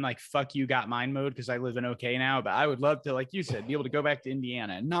enough to be in like fuck you got mine mode because I live in OK now, but I would love to, like you said, be able to go back to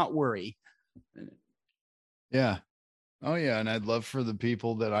Indiana and not worry. Yeah. Oh yeah, and I'd love for the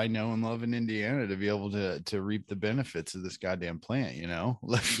people that I know and love in Indiana to be able to reap the benefits of this goddamn plant, you know.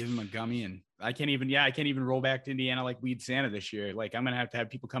 Give them a gummy, and I can't even roll back to Indiana like Weed Santa this year. Like I'm gonna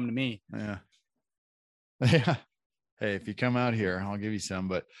have people come to me. Yeah. Yeah. Hey, if you come out here, I'll give you some,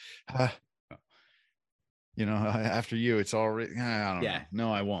 but you know, after you, it's already I don't know.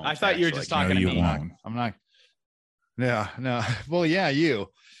 No, I won't. I thought you were just talking to me. I'm not. Yeah, no. Well, yeah, you.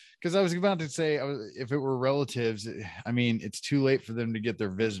 Because I was about to say, if it were relatives, I mean, it's too late for them to get their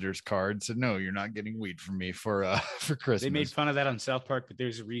visitors card. So no, you're not getting weed from me for Christmas. They made fun of that on South Park, but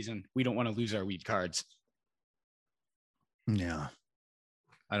there's a reason. We don't want to lose our weed cards. Yeah.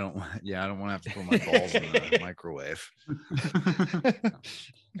 I don't want to have to put my balls in the microwave.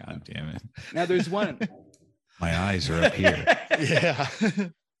 God damn it. Now there's one My eyes are up here. Yeah.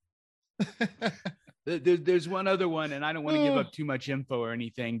 There's one other one, and I don't want to give up too much info or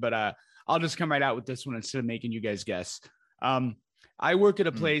anything, but I'll just come right out with this one instead of making you guys guess. I work at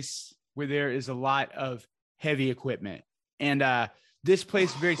a place where there is a lot of heavy equipment, and this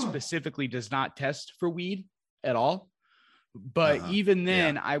place very specifically does not test for weed at all. But even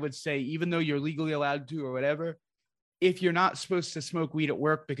then, I would say, even though you're legally allowed to or whatever, if you're not supposed to smoke weed at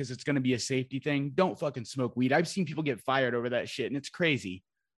work because it's going to be a safety thing, don't fucking smoke weed. I've seen people get fired over that shit, and it's crazy.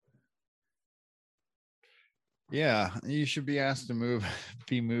 Yeah, you should be asked to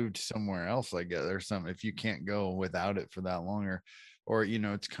be moved somewhere else, I guess, or something, if you can't go without it for that longer. Or, you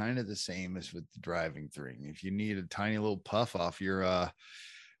know, it's kind of the same as with the driving thing. If you need a tiny little puff off your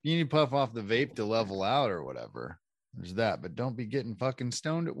you need to puff off the vape to level out or whatever, there's that. But don't be getting fucking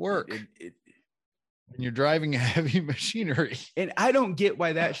stoned at work when you're driving a heavy machinery. And I don't get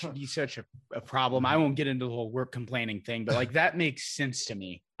why that should be such a problem. I won't get into the whole work complaining thing, but like that makes sense to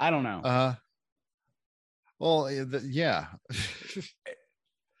me. I don't know. Well, yeah.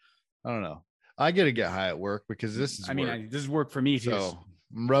 I don't know. I get to get high at work because this is this is work for me too. So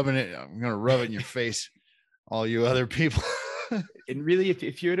I'm going to rub it in your face, all you other people. And really,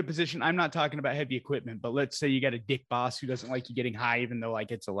 if you're in a position, I'm not talking about heavy equipment, but let's say you got a dick boss who doesn't like you getting high, even though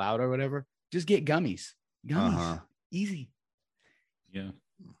like it's allowed or whatever, just get gummies. Easy. Yeah.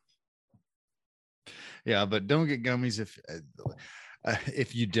 Yeah. But don't get gummies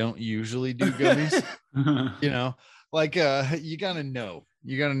if you don't usually do gummies. You know, like you gotta know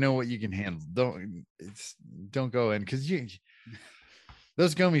what you can handle. Don't go in, because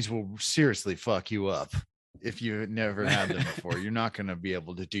those gummies will seriously fuck you up if you never had them before. You're not going to be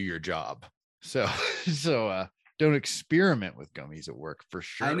able to do your job. So don't experiment with gummies at work, for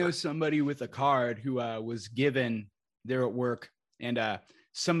sure. I know somebody with a card who was given there at work, and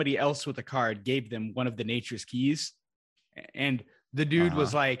somebody else with a card gave them one of the Nature's Keys, and the dude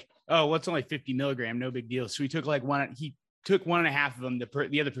was like, "Oh, what's only 50 milligram? No big deal." So he took like one. He took 1.5 of them.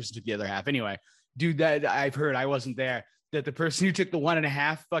 The other person took the other half. Anyway, dude, that I've heard, I wasn't there, that the person who took the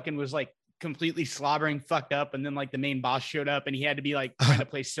 1.5 fucking was like completely slobbering, fucked up, and then like the main boss showed up, and he had to be like trying to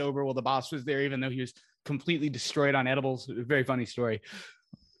play sober while the boss was there, even though he was completely destroyed on edibles. It was a very funny story.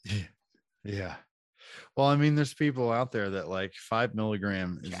 Yeah. Well, I mean, there's people out there that like 5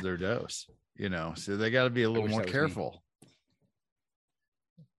 milligram is their dose, you know, so they got to be a little more careful.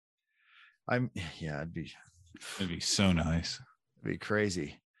 It'd be so nice. It'd be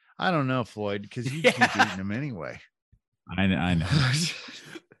crazy. I don't know, Floyd, because you keep eating them anyway. I know.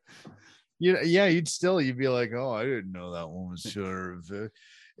 You'd be like, oh, I didn't know that one was sure of it.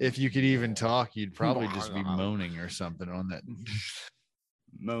 If you could even talk, you'd probably just be moaning or something on that.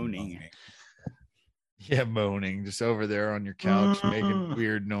 Moaning. Yeah, moaning, just over there on your couch, making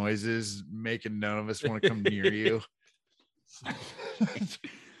weird noises, making none of us want to come near you.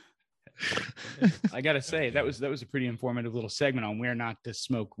 I gotta say, that was a pretty informative little segment on where not to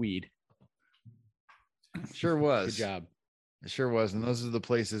smoke weed. Sure was. Good job. It sure was. And those are the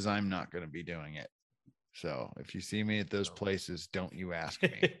places I'm not going to be doing it. So if you see me at those places, don't you ask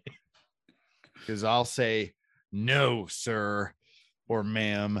me, because I'll say, no, sir, or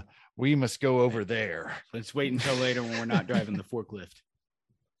ma'am, we must go over there. Let's wait until later when we're not driving the forklift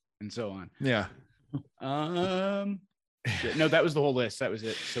and so on. Yeah. No, that was the whole list. That was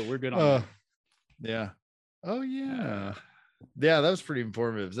it. So we're good on that. Yeah. Oh yeah. Yeah, that was pretty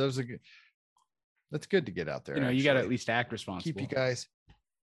informative. That's good to get out there. You know, you got to at least act responsible. Keep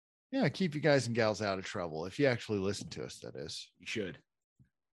you guys and gals out of trouble. If you actually listen to us, that is. You should.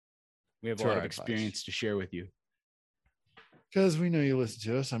 We have a lot of experience to share with you. Because we know you listen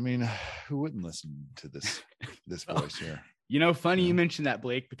to us. I mean, who wouldn't listen to this voice here? You know, funny you mentioned that,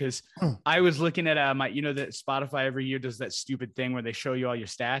 Blake, because I was looking at my, you know, that Spotify every year does that stupid thing where they show you all your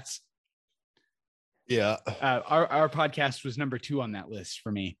stats. Yeah. Our podcast was number 2 on that list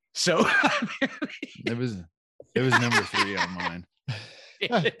for me. So it was number 3 on mine.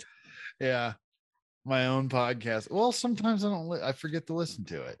 Yeah. My own podcast. Well, sometimes I forget to listen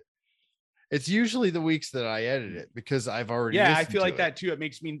to it. It's usually the weeks that I edit it because I've already. Yeah, I feel like that too. It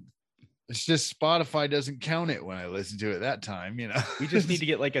makes me. It's just Spotify doesn't count it when I listen to it that time, you know. We just need to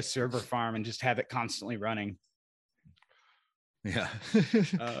get like a server farm and just have it constantly running. Yeah.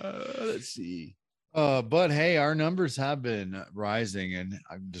 Let's see. But hey, our numbers have been rising, and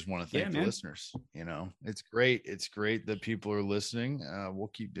I just want to thank the listeners. You know, it's great. It's great that people are listening. We'll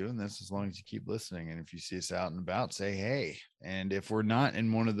keep doing this as long as you keep listening. And if you see us out and about, say hey. And if we're not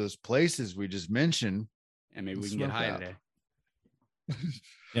in one of those places we just mentioned, and maybe we can get high today.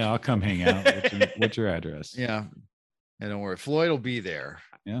 Yeah, I'll come hang out. What's your address? Yeah. And don't worry, Floyd will be there.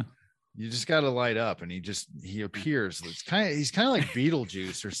 Yeah. You just got to light up, and he appears. He's kind of like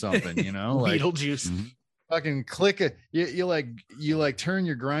Beetlejuice or something, like Beetlejuice. fucking click it. You like turn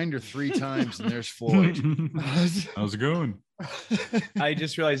your grinder 3 times, and there's Floyd. How's it going? I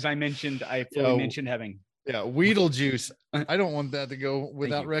just realized I mentioned having. Yeah, Weedlejuice. I don't want that to go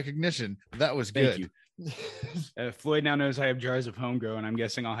without recognition. That was good. Thank you. Floyd now knows I have jars of homegrown, and I'm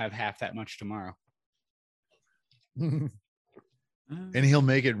guessing I'll have half that much tomorrow. And he'll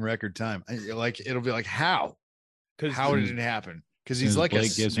make it in record time. Like it'll be like, how did it happen? Because he's like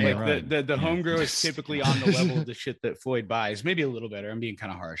the homegrown is typically on the level of the shit that Floyd buys, maybe a little better. I'm being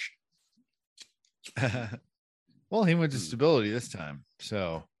kind of harsh. Well, he went to Stability this time,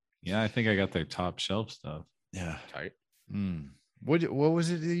 so yeah, I think I got their top shelf stuff. Yeah, tight. What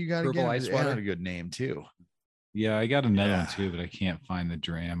was it that you got again? It had a good name too. Yeah, I got another one too, but I can't find the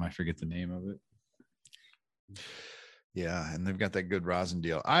dram. I forget the name of it. Yeah, and they've got that good rosin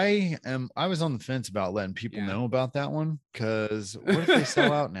deal. I was on the fence about letting people know about that one, because what if they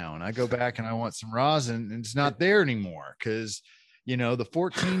sell out now and I go back and I want some rosin and it's not there anymore? Because the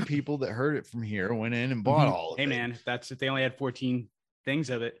 14 people that heard it from here went in and bought all of it. Hey man, that's if they only had 14 things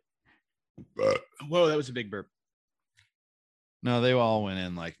of it. Whoa, that was a big burp. No, they all went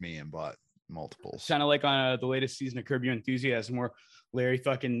in like me and bought multiples. Kind of like on the latest season of Curb Your Enthusiasm, where Larry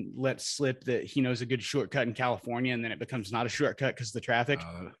fucking lets slip that he knows a good shortcut in California, and then it becomes not a shortcut because of the traffic.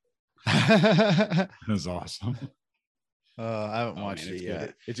 That's awesome. I haven't watched it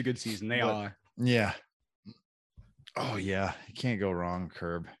yet. It's a good season. They all are. Yeah. Oh yeah, you can't go wrong,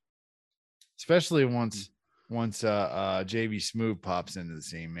 Curb. Especially once JB Smoove pops into the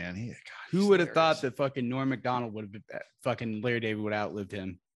scene, man. Who would have thought that fucking Norm Macdonald would have fucking Larry David would have outlived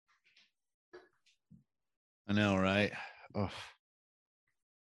him? I know, right? Oh, I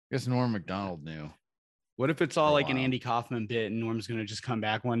guess Norm Macdonald knew. What if it's all like an Andy Kaufman bit and Norm's gonna just come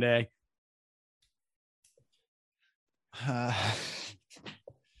back one day?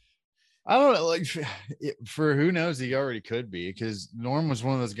 I don't know, like for who knows, he already could be, because Norm was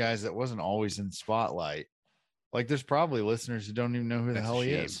one of those guys that wasn't always in the spotlight. Like there's probably listeners who don't even know who the hell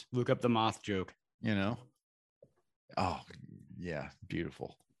he is. Look up the moth joke. Oh yeah,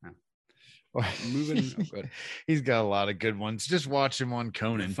 beautiful. Moving. He's got a lot of good ones. Just watch him on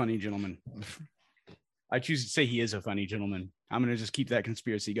Conan. Funny gentleman. I choose to say he is a funny gentleman. I'm gonna just keep that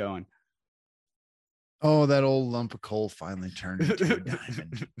conspiracy going. Oh, that old lump of coal finally turned into a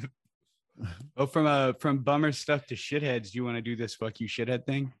diamond. Oh, from bummer stuff to shitheads, do you want to do this fuck you shithead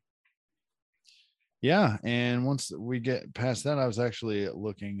thing? Yeah, and once we get past that, I was actually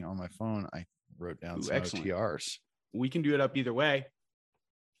looking on my phone. I wrote down some OTRs. We can do it up either way.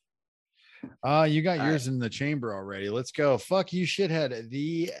 You got yours in the chamber already. Let's go. Fuck you, shithead.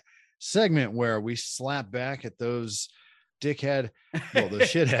 The segment where we slap back at those the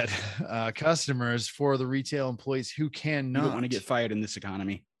shithead customers for the retail employees who cannot. You don't want to get fired in this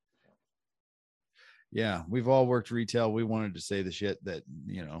economy. Yeah, we've all worked retail. We wanted to say the shit that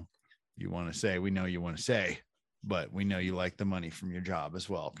you want to say. We know you want to say, but we know you like the money from your job as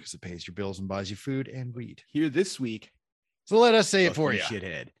well, because it pays your bills and buys you food and weed. Here this week. So let us say it for you.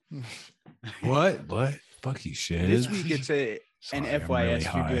 Shithead. What? Fuck you, shit. This week it's an FYS. Really,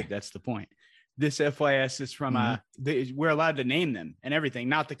 you're good. That's the point. This FYS is from we're allowed to name them and everything,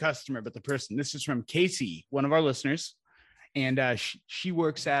 not the customer, but the person. This is from Casey, one of our listeners, and she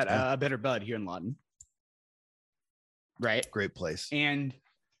works at a Better Bud here in Lawton. Right, great place and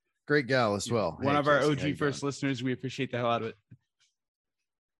great gal as well. One of our OG first listeners. We appreciate the hell out of it.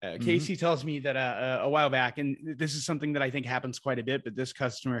 Casey tells me that a while back, and this is something that I think happens quite a bit, but this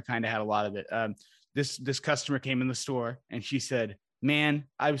customer kind of had a lot of it. This customer came in the store and she said, "Man,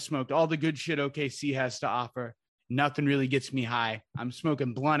 I've smoked all the good shit OKC has to offer. Nothing really gets me high. I'm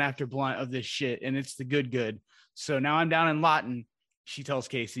smoking blunt after blunt of this shit, and it's the good. So now I'm down in Lawton," she tells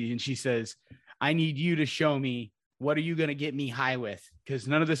Casey, and she says, "I need you to show me, what are you going to get me high with? Because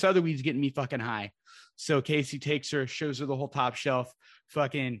none of this other weed's getting me fucking high." So Casey takes her, shows her the whole top shelf,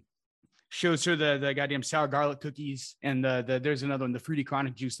 fucking shows her the goddamn sour garlic cookies. And there's another one, the fruity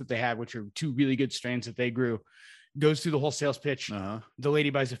chronic juice that they have, which are 2 really good strains that they grew. Goes through the whole sales pitch. The lady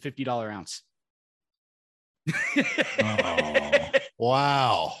buys a $50 ounce.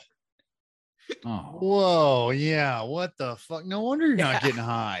 Wow. Oh. Whoa. Yeah. What the fuck? No wonder you're not getting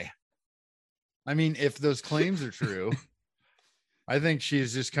high. I mean, if those claims are true, I think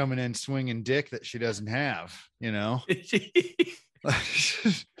she's just coming in swinging dick that she doesn't have,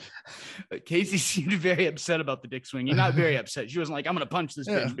 Casey seemed very upset about the dick swinging. Not very upset. She wasn't like, "I'm going to punch this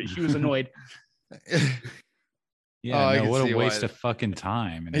bitch," but she was annoyed. Yeah, what a waste of fucking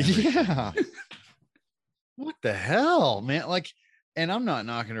time. Yeah. What the hell, man? Like, And I'm not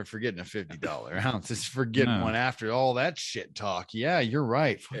knocking her for getting a $50 ounce. It's for getting one after all that shit talk. Yeah, you're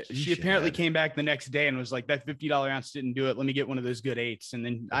right. She apparently came back the next day and was like, that $50 ounce didn't do it. Let me get one of those good 8s. And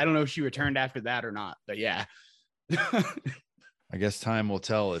then I don't know if she returned after that or not, but yeah. I guess time will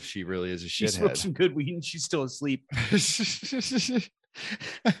tell if she really is a shithead. She smoked some good weed and she's still asleep.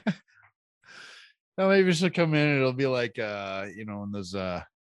 No, maybe she'll come in and it'll be like in those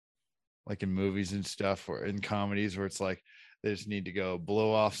like in movies and stuff or in comedies where it's like they just need to go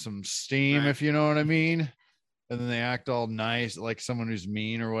blow off some steam, if you know what I mean. And then they act all nice, like someone who's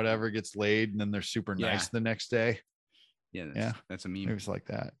mean or whatever gets laid, and then they're super nice the next day. Yeah, that's a meme. It was like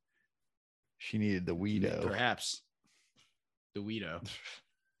that. She needed the weedo. Perhaps the weedo.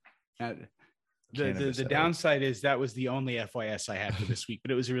 The downside is that was the only FYS I had for this week,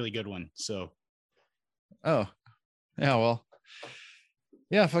 but it was a really good one. So yeah, well,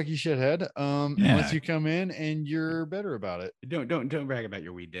 yeah, fuck you, shithead. Unless you come in and you're better about it. Don't brag about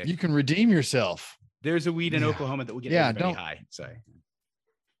your weed, Dick. You can redeem yourself. There's a weed in Oklahoma that will get everybody high. Sorry.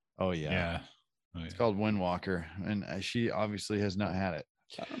 Oh yeah. It's called Windwalker, and she obviously has not had it.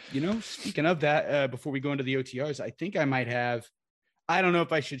 Speaking of that, before we go into the OTRs, I think I might have. I don't know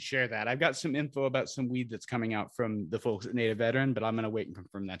if I should share that. I've got some info about some weed that's coming out from the folks at Native Veteran, but I'm going to wait and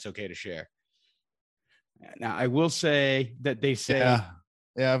confirm that's okay to share. Now, I will say that they say.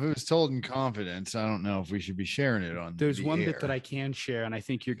 Yeah, if it was told in confidence, I don't know if we should be sharing it on. There's one bit that I can share, and I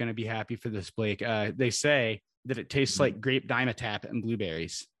think you're going to be happy for this, Blake. They say that it tastes like grape Dimetapp and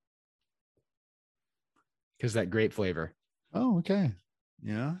blueberries because that grape flavor. Oh, okay.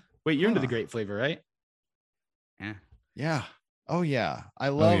 Yeah. Wait, you're into the grape flavor, right? Yeah. Yeah. Oh yeah. I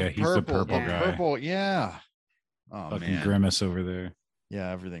love he's the purple guy. Purple. Yeah. Oh fucking man. Grimace over there. Yeah,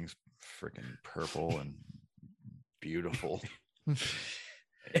 everything's freaking purple and beautiful.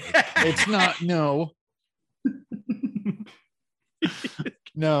 It's not no,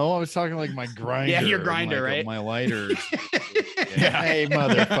 I was talking like my grinder. Yeah, your grinder, right? My lighters. Hey,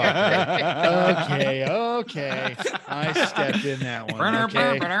 motherfucker. Okay. I stepped in that one.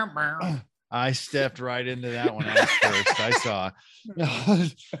 Okay? I stepped right into that one first. I saw.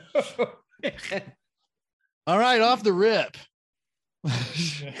 All right, off the rip.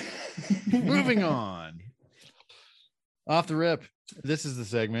 Moving on. Off the rip. This is the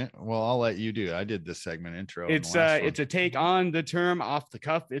segment. Well, I'll let you do it. I did this segment intro. It's a take on the term off the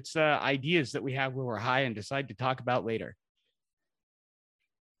cuff. It's ideas that we have where we're high and decide to talk about later.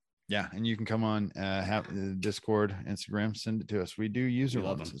 Yeah, and you can come on Discord, Instagram, send it to us. We do user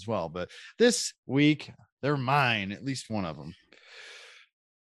ones as well, but this week they're mine, at least one of them.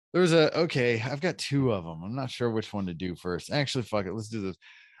 There's I've got 2 of them. I'm not sure which one to do first. Actually, fuck it. Let's do this.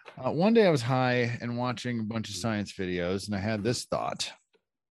 One day I was high and watching a bunch of science videos, and I had this thought.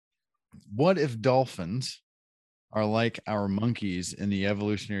 What if dolphins are like our monkeys in the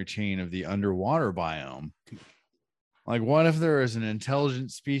evolutionary chain of the underwater biome? Like, what if there is an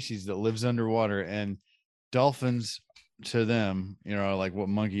intelligent species that lives underwater and dolphins to them, like what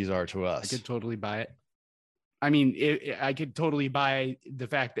monkeys are to us? I could totally buy it. I mean, I could totally buy the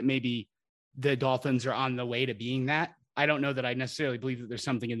fact that maybe the dolphins are on the way to being that. I don't know that I necessarily believe that there's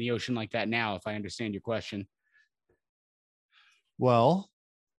something in the ocean like that now, if I understand your question. Well,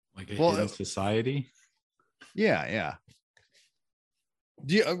 like a hidden society? Yeah.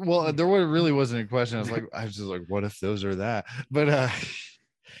 There really wasn't a question. I was just like, what if those are that? But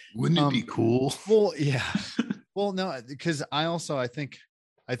wouldn't it be cool? Well, yeah. Well, no, because I think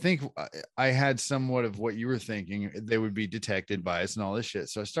I had somewhat of what you were thinking. They would be detected by us and all this shit.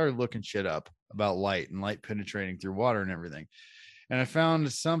 So I started looking shit up about light and light penetrating through water and everything. And I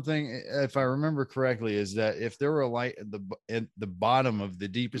found something, if I remember correctly, is that if there were a light at the bottom of the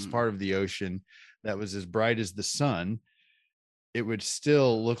deepest part of the ocean that was as bright as the sun, it would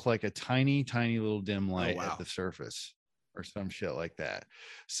still look like a tiny, tiny little dim light at the surface or some shit like that.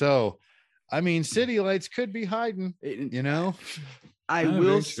 So, I mean, city lights could be hiding, I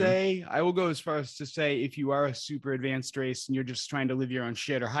will say, I will go as far as to say, if you are a super advanced race and you're just trying to live your own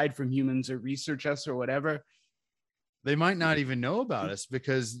shit or hide from humans or research us or whatever, they might not even know about us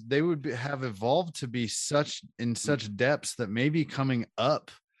because they would have evolved to be such depths that maybe coming up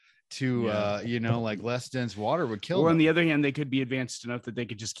to like less dense water would kill them. On the other hand, they could be advanced enough that they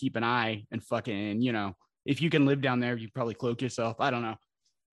could just keep an eye and fucking, if you can live down there, you probably cloak yourself. I don't know.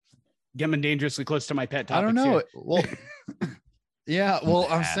 Getting dangerously close to my pet topics. I don't know. Here. Well, yeah. Well,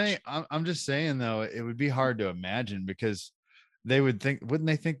 I'm just saying though, it would be hard to imagine because wouldn't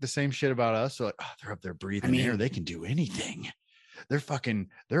they think the same shit about us? So like, they're up there breathing air. They can do anything.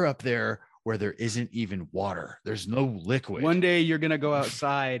 They're up there where there isn't even water. There's no liquid. One day you're gonna go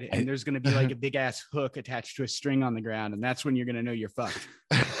outside and there's gonna be like a big ass hook attached to a string on the ground, and that's when you're gonna know you're fucked.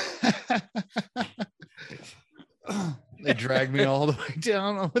 They drag me all the way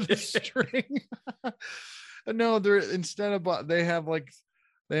down with a string. No, they're instead of they have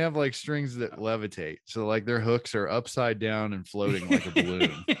like strings that levitate. So like their hooks are upside down and floating like a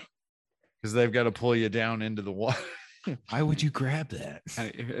balloon because they've got to pull you down into the water. Why would you grab that?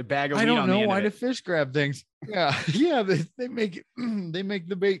 A bag of I weed don't on the know end why of do it. fish grab things. Yeah, yeah, they make it. They make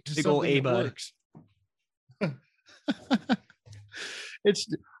the bait to Big ol' something that A-bud. works. It's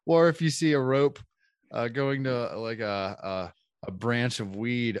or if you see a rope going to like a branch of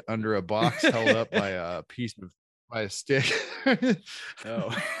weed under a box held up by a stick. Oh.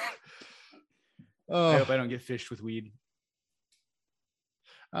 I Oh, hope I don't get fished with weed.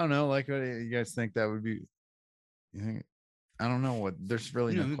 I don't know. Like, what do you guys think that would be? You think? I don't know what. There's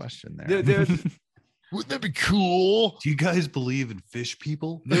really no question there. Wouldn't that be cool? Do you guys believe in fish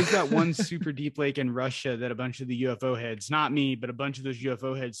people? There's that one super deep lake in Russia that a bunch of the UFO heads, not me, but a bunch of those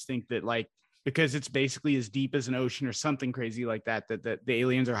UFO heads think that like because it's basically as deep as an ocean or something crazy like that, that the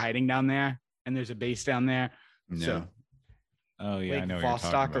aliens are hiding down there and there's a base down there. Yeah. So Oh yeah, Lake I know what you're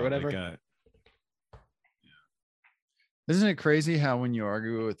Vostok talking or about. whatever. Like, Isn't it crazy how when you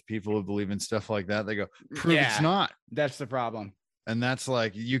argue with people who believe in stuff like that, they go, prove Yeah. it's not. that's the problem. And that's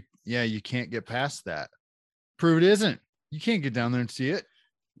like, you can't get past that. Prove it isn't. You can't get down there and see it.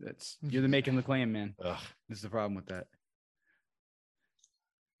 You're the making the claim, man. Ugh. This is the problem with that.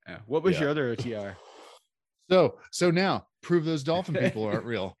 What was Yeah. your other OTR? So now prove those dolphin people aren't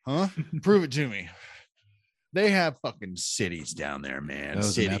real, huh? Prove it to me. They have fucking cities down there, man. that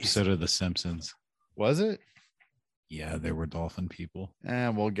was cities. an episode of The Simpsons. Was it? Yeah, there were dolphin people.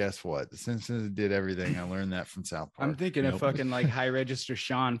 Well, guess what? The Simpsons did everything. I learned that from South Park. I'm thinking of Nope. fucking like High Register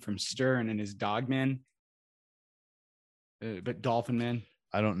Sean from Stern and his Dogman. But Dolphin Man.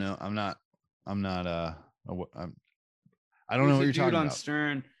 I don't know. I don't know There's what a you're dude talking on about.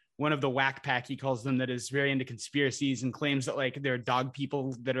 Stern, one of the whack pack, he calls them, that is very into conspiracies and claims that like they're dog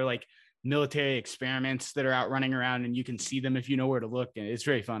people that are like military experiments that are out running around and you can see them if you know where to look. And it's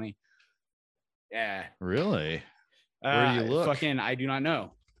very funny. Yeah. Really? Where do you look? Fucking, I do not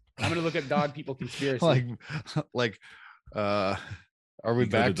know. I'm gonna look at dog people conspiracy. Are we You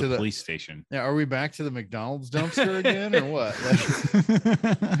go back to the police station? Yeah, are we back to the McDonald's dumpster again or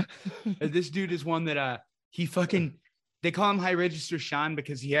what? Like, This dude is one that he fucking, they call him High Register Sean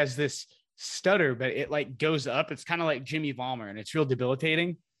because he has this stutter, but it like goes up. It's kind of like Jimmy Vollmer and it's real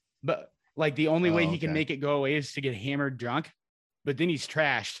debilitating. But like the only way he can okay. make it go away is to get hammered drunk, but then he's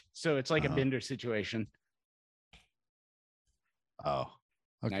trashed. So it's like a Uh-huh. Bender situation. oh,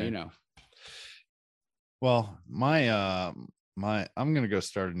 okay. Now you know. Well, I'm gonna go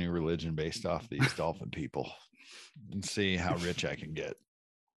start a new religion based off these dolphin people and see how rich I can get.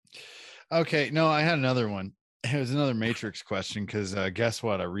 Okay, no, I had another one. It was another Matrix question because guess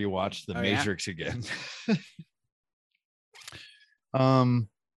what? I rewatched the Oh, yeah? Matrix again.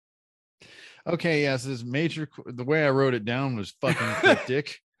 Okay, yes, this Matrix. The way I wrote it down was fucking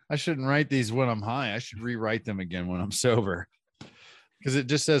cryptic. I shouldn't write these when I'm high. I should rewrite them again when I'm sober. Because it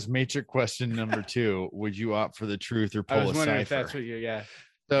just says Matrix question number 2. Would you opt for the truth or I pull was a wondering if cipher? that's what you're,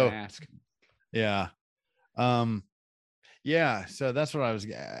 So gonna ask. yeah. Yeah, so that's what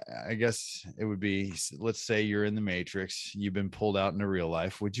I guess it would be. Let's say you're in the Matrix, you've been pulled out into real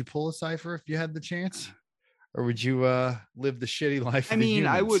life. Would you pull a cipher if you had the chance? Or would you live the shitty life? I of the mean,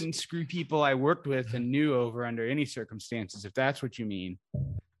 I humans? wouldn't screw people I worked with and knew over under any circumstances, if that's what you mean.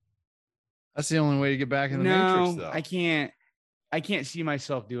 That's the only way to get back in the No, Matrix, though. I can't see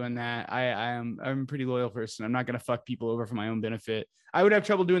myself doing that. I'm a pretty loyal person. I'm not gonna fuck people over for my own benefit. I would have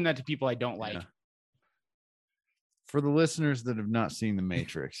trouble doing that to people I don't like. Yeah. For the listeners that have not seen the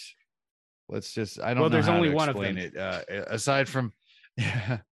Matrix, let's just I don't Well, know there's how only to one of explain them. it. Aside from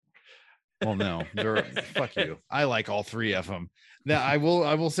well, no, fuck you. I like all 3 of them. Now I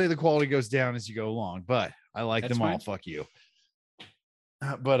will say the quality goes down as you go along, but I like That's them all. fine. Fuck you.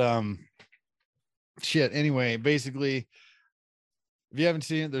 But shit. Anyway, basically, if you haven't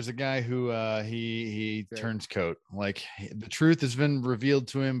seen it, there's a guy who he Right. turns coat. Like the truth has been revealed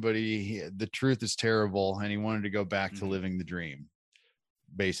to him, but the truth is terrible, and he wanted to go back to Mhm. living the dream.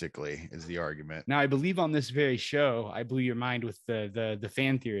 Basically, is the argument. Now, I believe on this very show, I blew your mind with the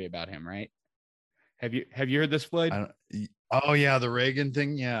fan theory about him, right? Have you heard this, Floyd? Oh yeah, the Reagan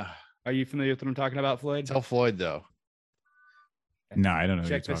thing. Yeah, Are you familiar with what I'm talking about, Floyd? tell Floyd though. No, I don't know.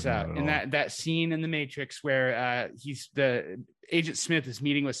 Check this out. In that scene in the Matrix where Agent Smith is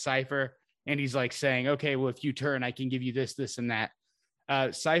meeting with Cypher and he's like saying, okay, well, if you turn, I can give you this, this, and that.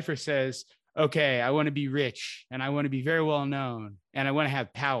 Cypher says, okay, I want to be rich and I want to be very well known and I want to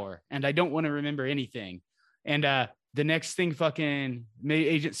have power and I don't want to remember anything. And the next thing fucking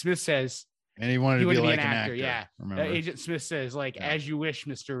Agent Smith says, and he wanted to be like an actor. Yeah. Agent Smith says, like, as you wish,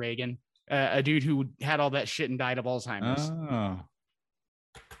 Mr. Reagan, a dude who had all that shit and died of Alzheimer's. Oh.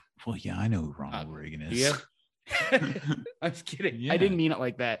 Well, yeah, I know who Ronald Reagan is. Yeah. I was kidding. Yeah. I didn't mean it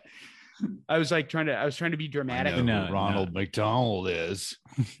like that. I was trying to be dramatic. I know who Ronald McDonald is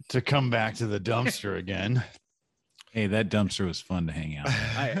to come back to the dumpster again. Hey, that dumpster was fun to hang out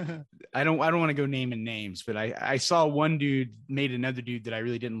at. I don't want to go naming names, but I saw one dude made another dude that I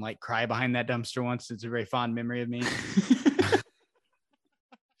really didn't like cry behind that dumpster once. It's a very fond memory of me.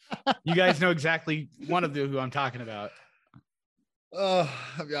 You guys know exactly one of who I'm talking about. Oh,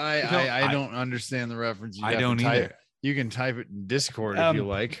 I don't understand the reference. I don't either. You can type it in Discord if you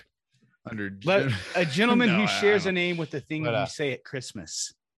like. Under a gentleman who shares a name with the thing you say at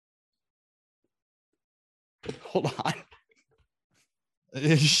Christmas. Hold on.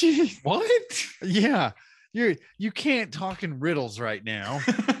 What? Yeah, you can't talk in riddles right now.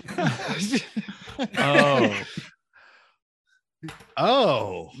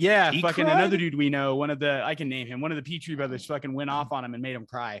 Oh yeah, fucking cried? Another dude we know, I can name him, one of the Petrie brothers fucking went off on him and made him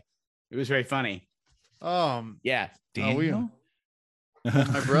cry. It was very funny. Yeah, Daniel?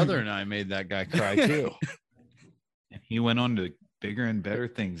 My brother and I made that guy cry too. And he went on to bigger and better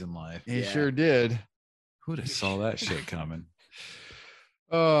things in life. He sure did. Who'd have saw that shit coming?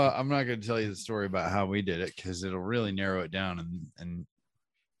 I'm not going to tell you the story about how we did it because it'll really narrow it down, and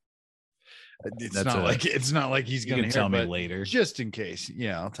it's not like he's going to tell me later, just in case.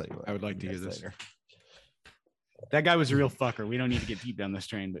 Yeah, I'll tell you what. I would like to hear this later. That guy was a real fucker. We don't need to get deep down this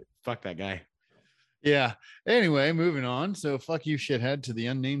train, but fuck that guy. Yeah. Anyway, moving on. So fuck you, shithead, to the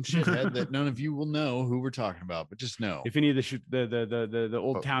unnamed shithead that none of you will know who we're talking about, but just know if any of the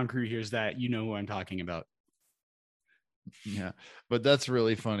old town crew hears that, you know who I'm talking about. Yeah, but that's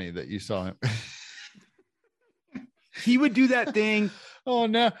really funny that you saw him. He would do that thing. Oh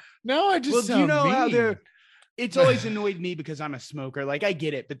no, I just do you know mean. How it's always annoyed me because I'm a smoker. Like I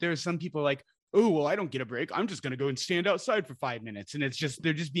get it, but there's some people like, oh well, I don't get a break. I'm just gonna go and stand outside for 5 minutes, and it's just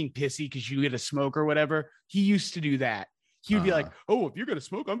they're just being pissy because you get a smoke or whatever. He used to do that. He would be like, oh, if you're gonna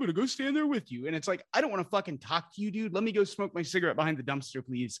smoke, I'm gonna go stand there with you. And it's like, I don't want to fucking talk to you, dude. Let me go smoke my cigarette behind the dumpster,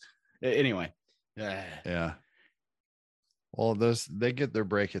 please. Anyway. Yeah. Well, they get their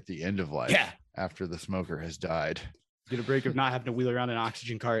break at the end of life. Yeah. After the smoker has died. Get a break of not having to wheel around an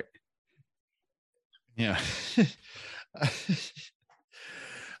oxygen cart. Yeah.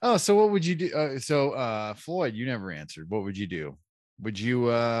 Oh, so what would you do? Floyd, you never answered. What would you do? Would you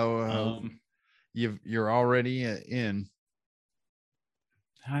you're already in?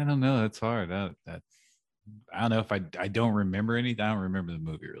 I don't know. That's hard. I don't know if I don't remember anything. I don't remember the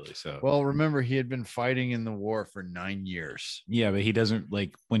movie really. So well, remember he had been fighting in the war for 9 years. Yeah, but he doesn't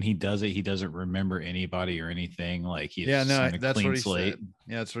like when he does it. He doesn't remember anybody or anything. Like he's that's clean what he slate. said.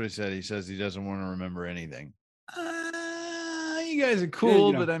 Yeah, that's what he said. He says he doesn't want to remember anything. You guys are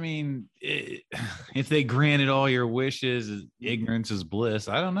cool, but I mean, if they granted all your wishes, ignorance is bliss.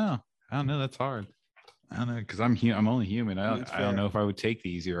 I don't know. That's hard. I don't know because I'm only human. I don't know if I would take the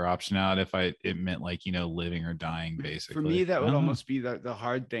easier option out if it meant like living or dying basically. For me, that would almost be the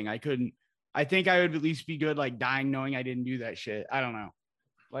hard thing. I think I would at least be good like dying knowing I didn't do that shit. I don't know.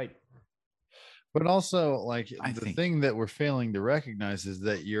 Like, but also like the thing that we're failing to recognize is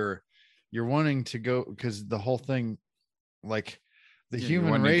that you're wanting to go because the whole thing, like the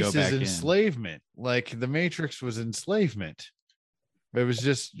human race is enslavement. Like the Matrix was enslavement. It was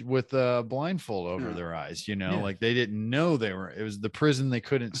just with a blindfold over their eyes, like they didn't know it was the prison they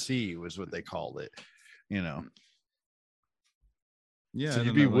couldn't see was what they called it, Yeah. So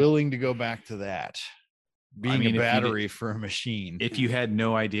you'd be willing to go back to that, being a battery for a machine. If you had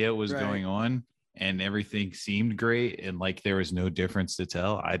no idea what was going on and everything seemed great and like there was no difference to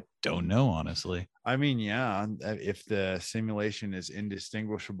tell, I don't know, honestly. I mean, yeah, if the simulation is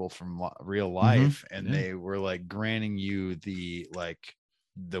indistinguishable from real life and they were like granting you the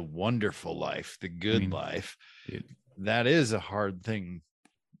wonderful life, the good life, dude, that is a hard thing.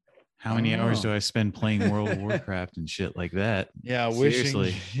 How many hours do I spend playing World of Warcraft and shit like that? Yeah,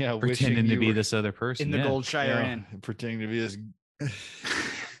 seriously, pretending to be this other person in the Goldshire Inn, pretending to be this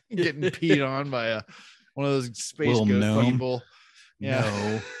getting peed on by one of those space little ghost gnome people. Yeah.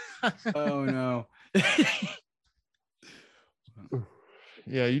 No. Oh no.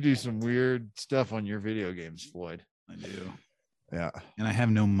 Yeah, you do some weird stuff on your video games, Floyd. I do. Yeah. And I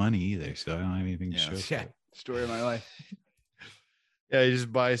have no money either, so I don't have anything to show. Yeah. Story of my life. Yeah, he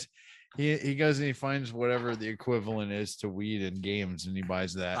just buys. He goes and he finds whatever the equivalent is to weed in games, and he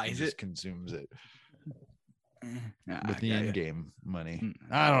buys that and Buys just it? consumes it Nah, with I the got ya. in-game money. Mm.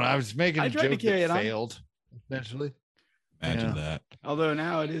 I don't know. I was making I a tried to joke carry that it on. failed, essentially. Imagine Yeah. that. Although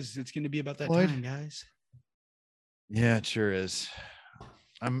now it's going to be about that Floyd? time, guys. Yeah, it sure is.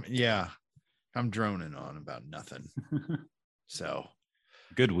 I'm droning on about nothing. So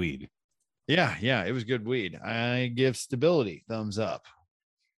Good weed. yeah, it was good weed. I give stability thumbs up.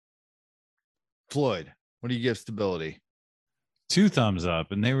 Floyd, what do you give stability? 2 thumbs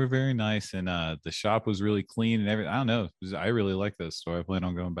up, and they were very nice, and the shop was really clean and everything. I don't know. I really like this store. I plan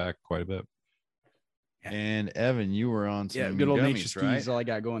on going back quite a bit. And Evan, you were on some Yeah, good old Nature's gummies, right? Keys. All I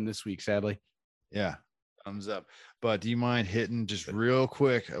got going this week, sadly. Yeah, thumbs up. But do you mind hitting just real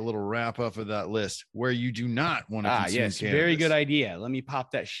quick a little wrap up of that list where you do not want to consume Yes, cannabis? very good idea. Let me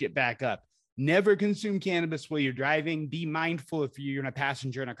pop that shit back up. Never consume cannabis while you're driving. Be mindful if you're a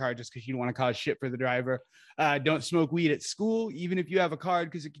passenger in a car just because you don't want to cause shit for the driver. Don't smoke weed at school, even if you have a card,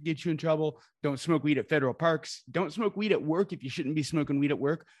 because it can get you in trouble. Don't smoke weed at federal parks. Don't smoke weed at work if you shouldn't be smoking weed at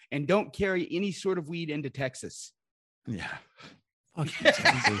work. And don't carry any sort of weed into Texas. Yeah.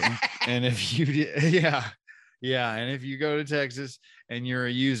 And if you and if you go to Texas and you're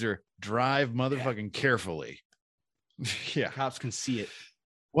a user, drive motherfucking carefully. Yeah. Cops can see it.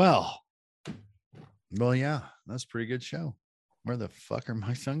 Well, yeah, that's a pretty good show. Where the fuck are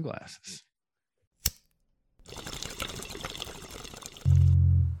my sunglasses?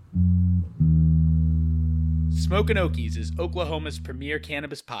 Smokin' Okies is Oklahoma's premier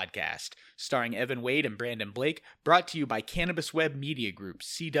cannabis podcast, starring Evan Wade and Brandon Blake, brought to you by Cannabis Web Media Group,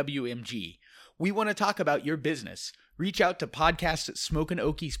 CWMG. We want to talk about your business. Reach out to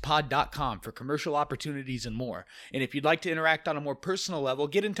podcast@smokinokiespod.com for commercial opportunities and more. And if you'd like to interact on a more personal level,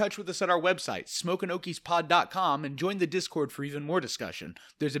 get in touch with us at our website, smokinokiespod.com, and join the Discord for even more discussion.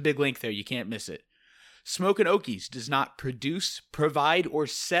 There's a big link there. You can't miss it. Smokin' Okies does not produce, provide, or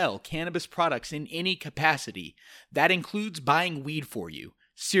sell cannabis products in any capacity. That includes buying weed for you.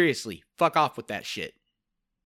 Seriously, fuck off with that shit.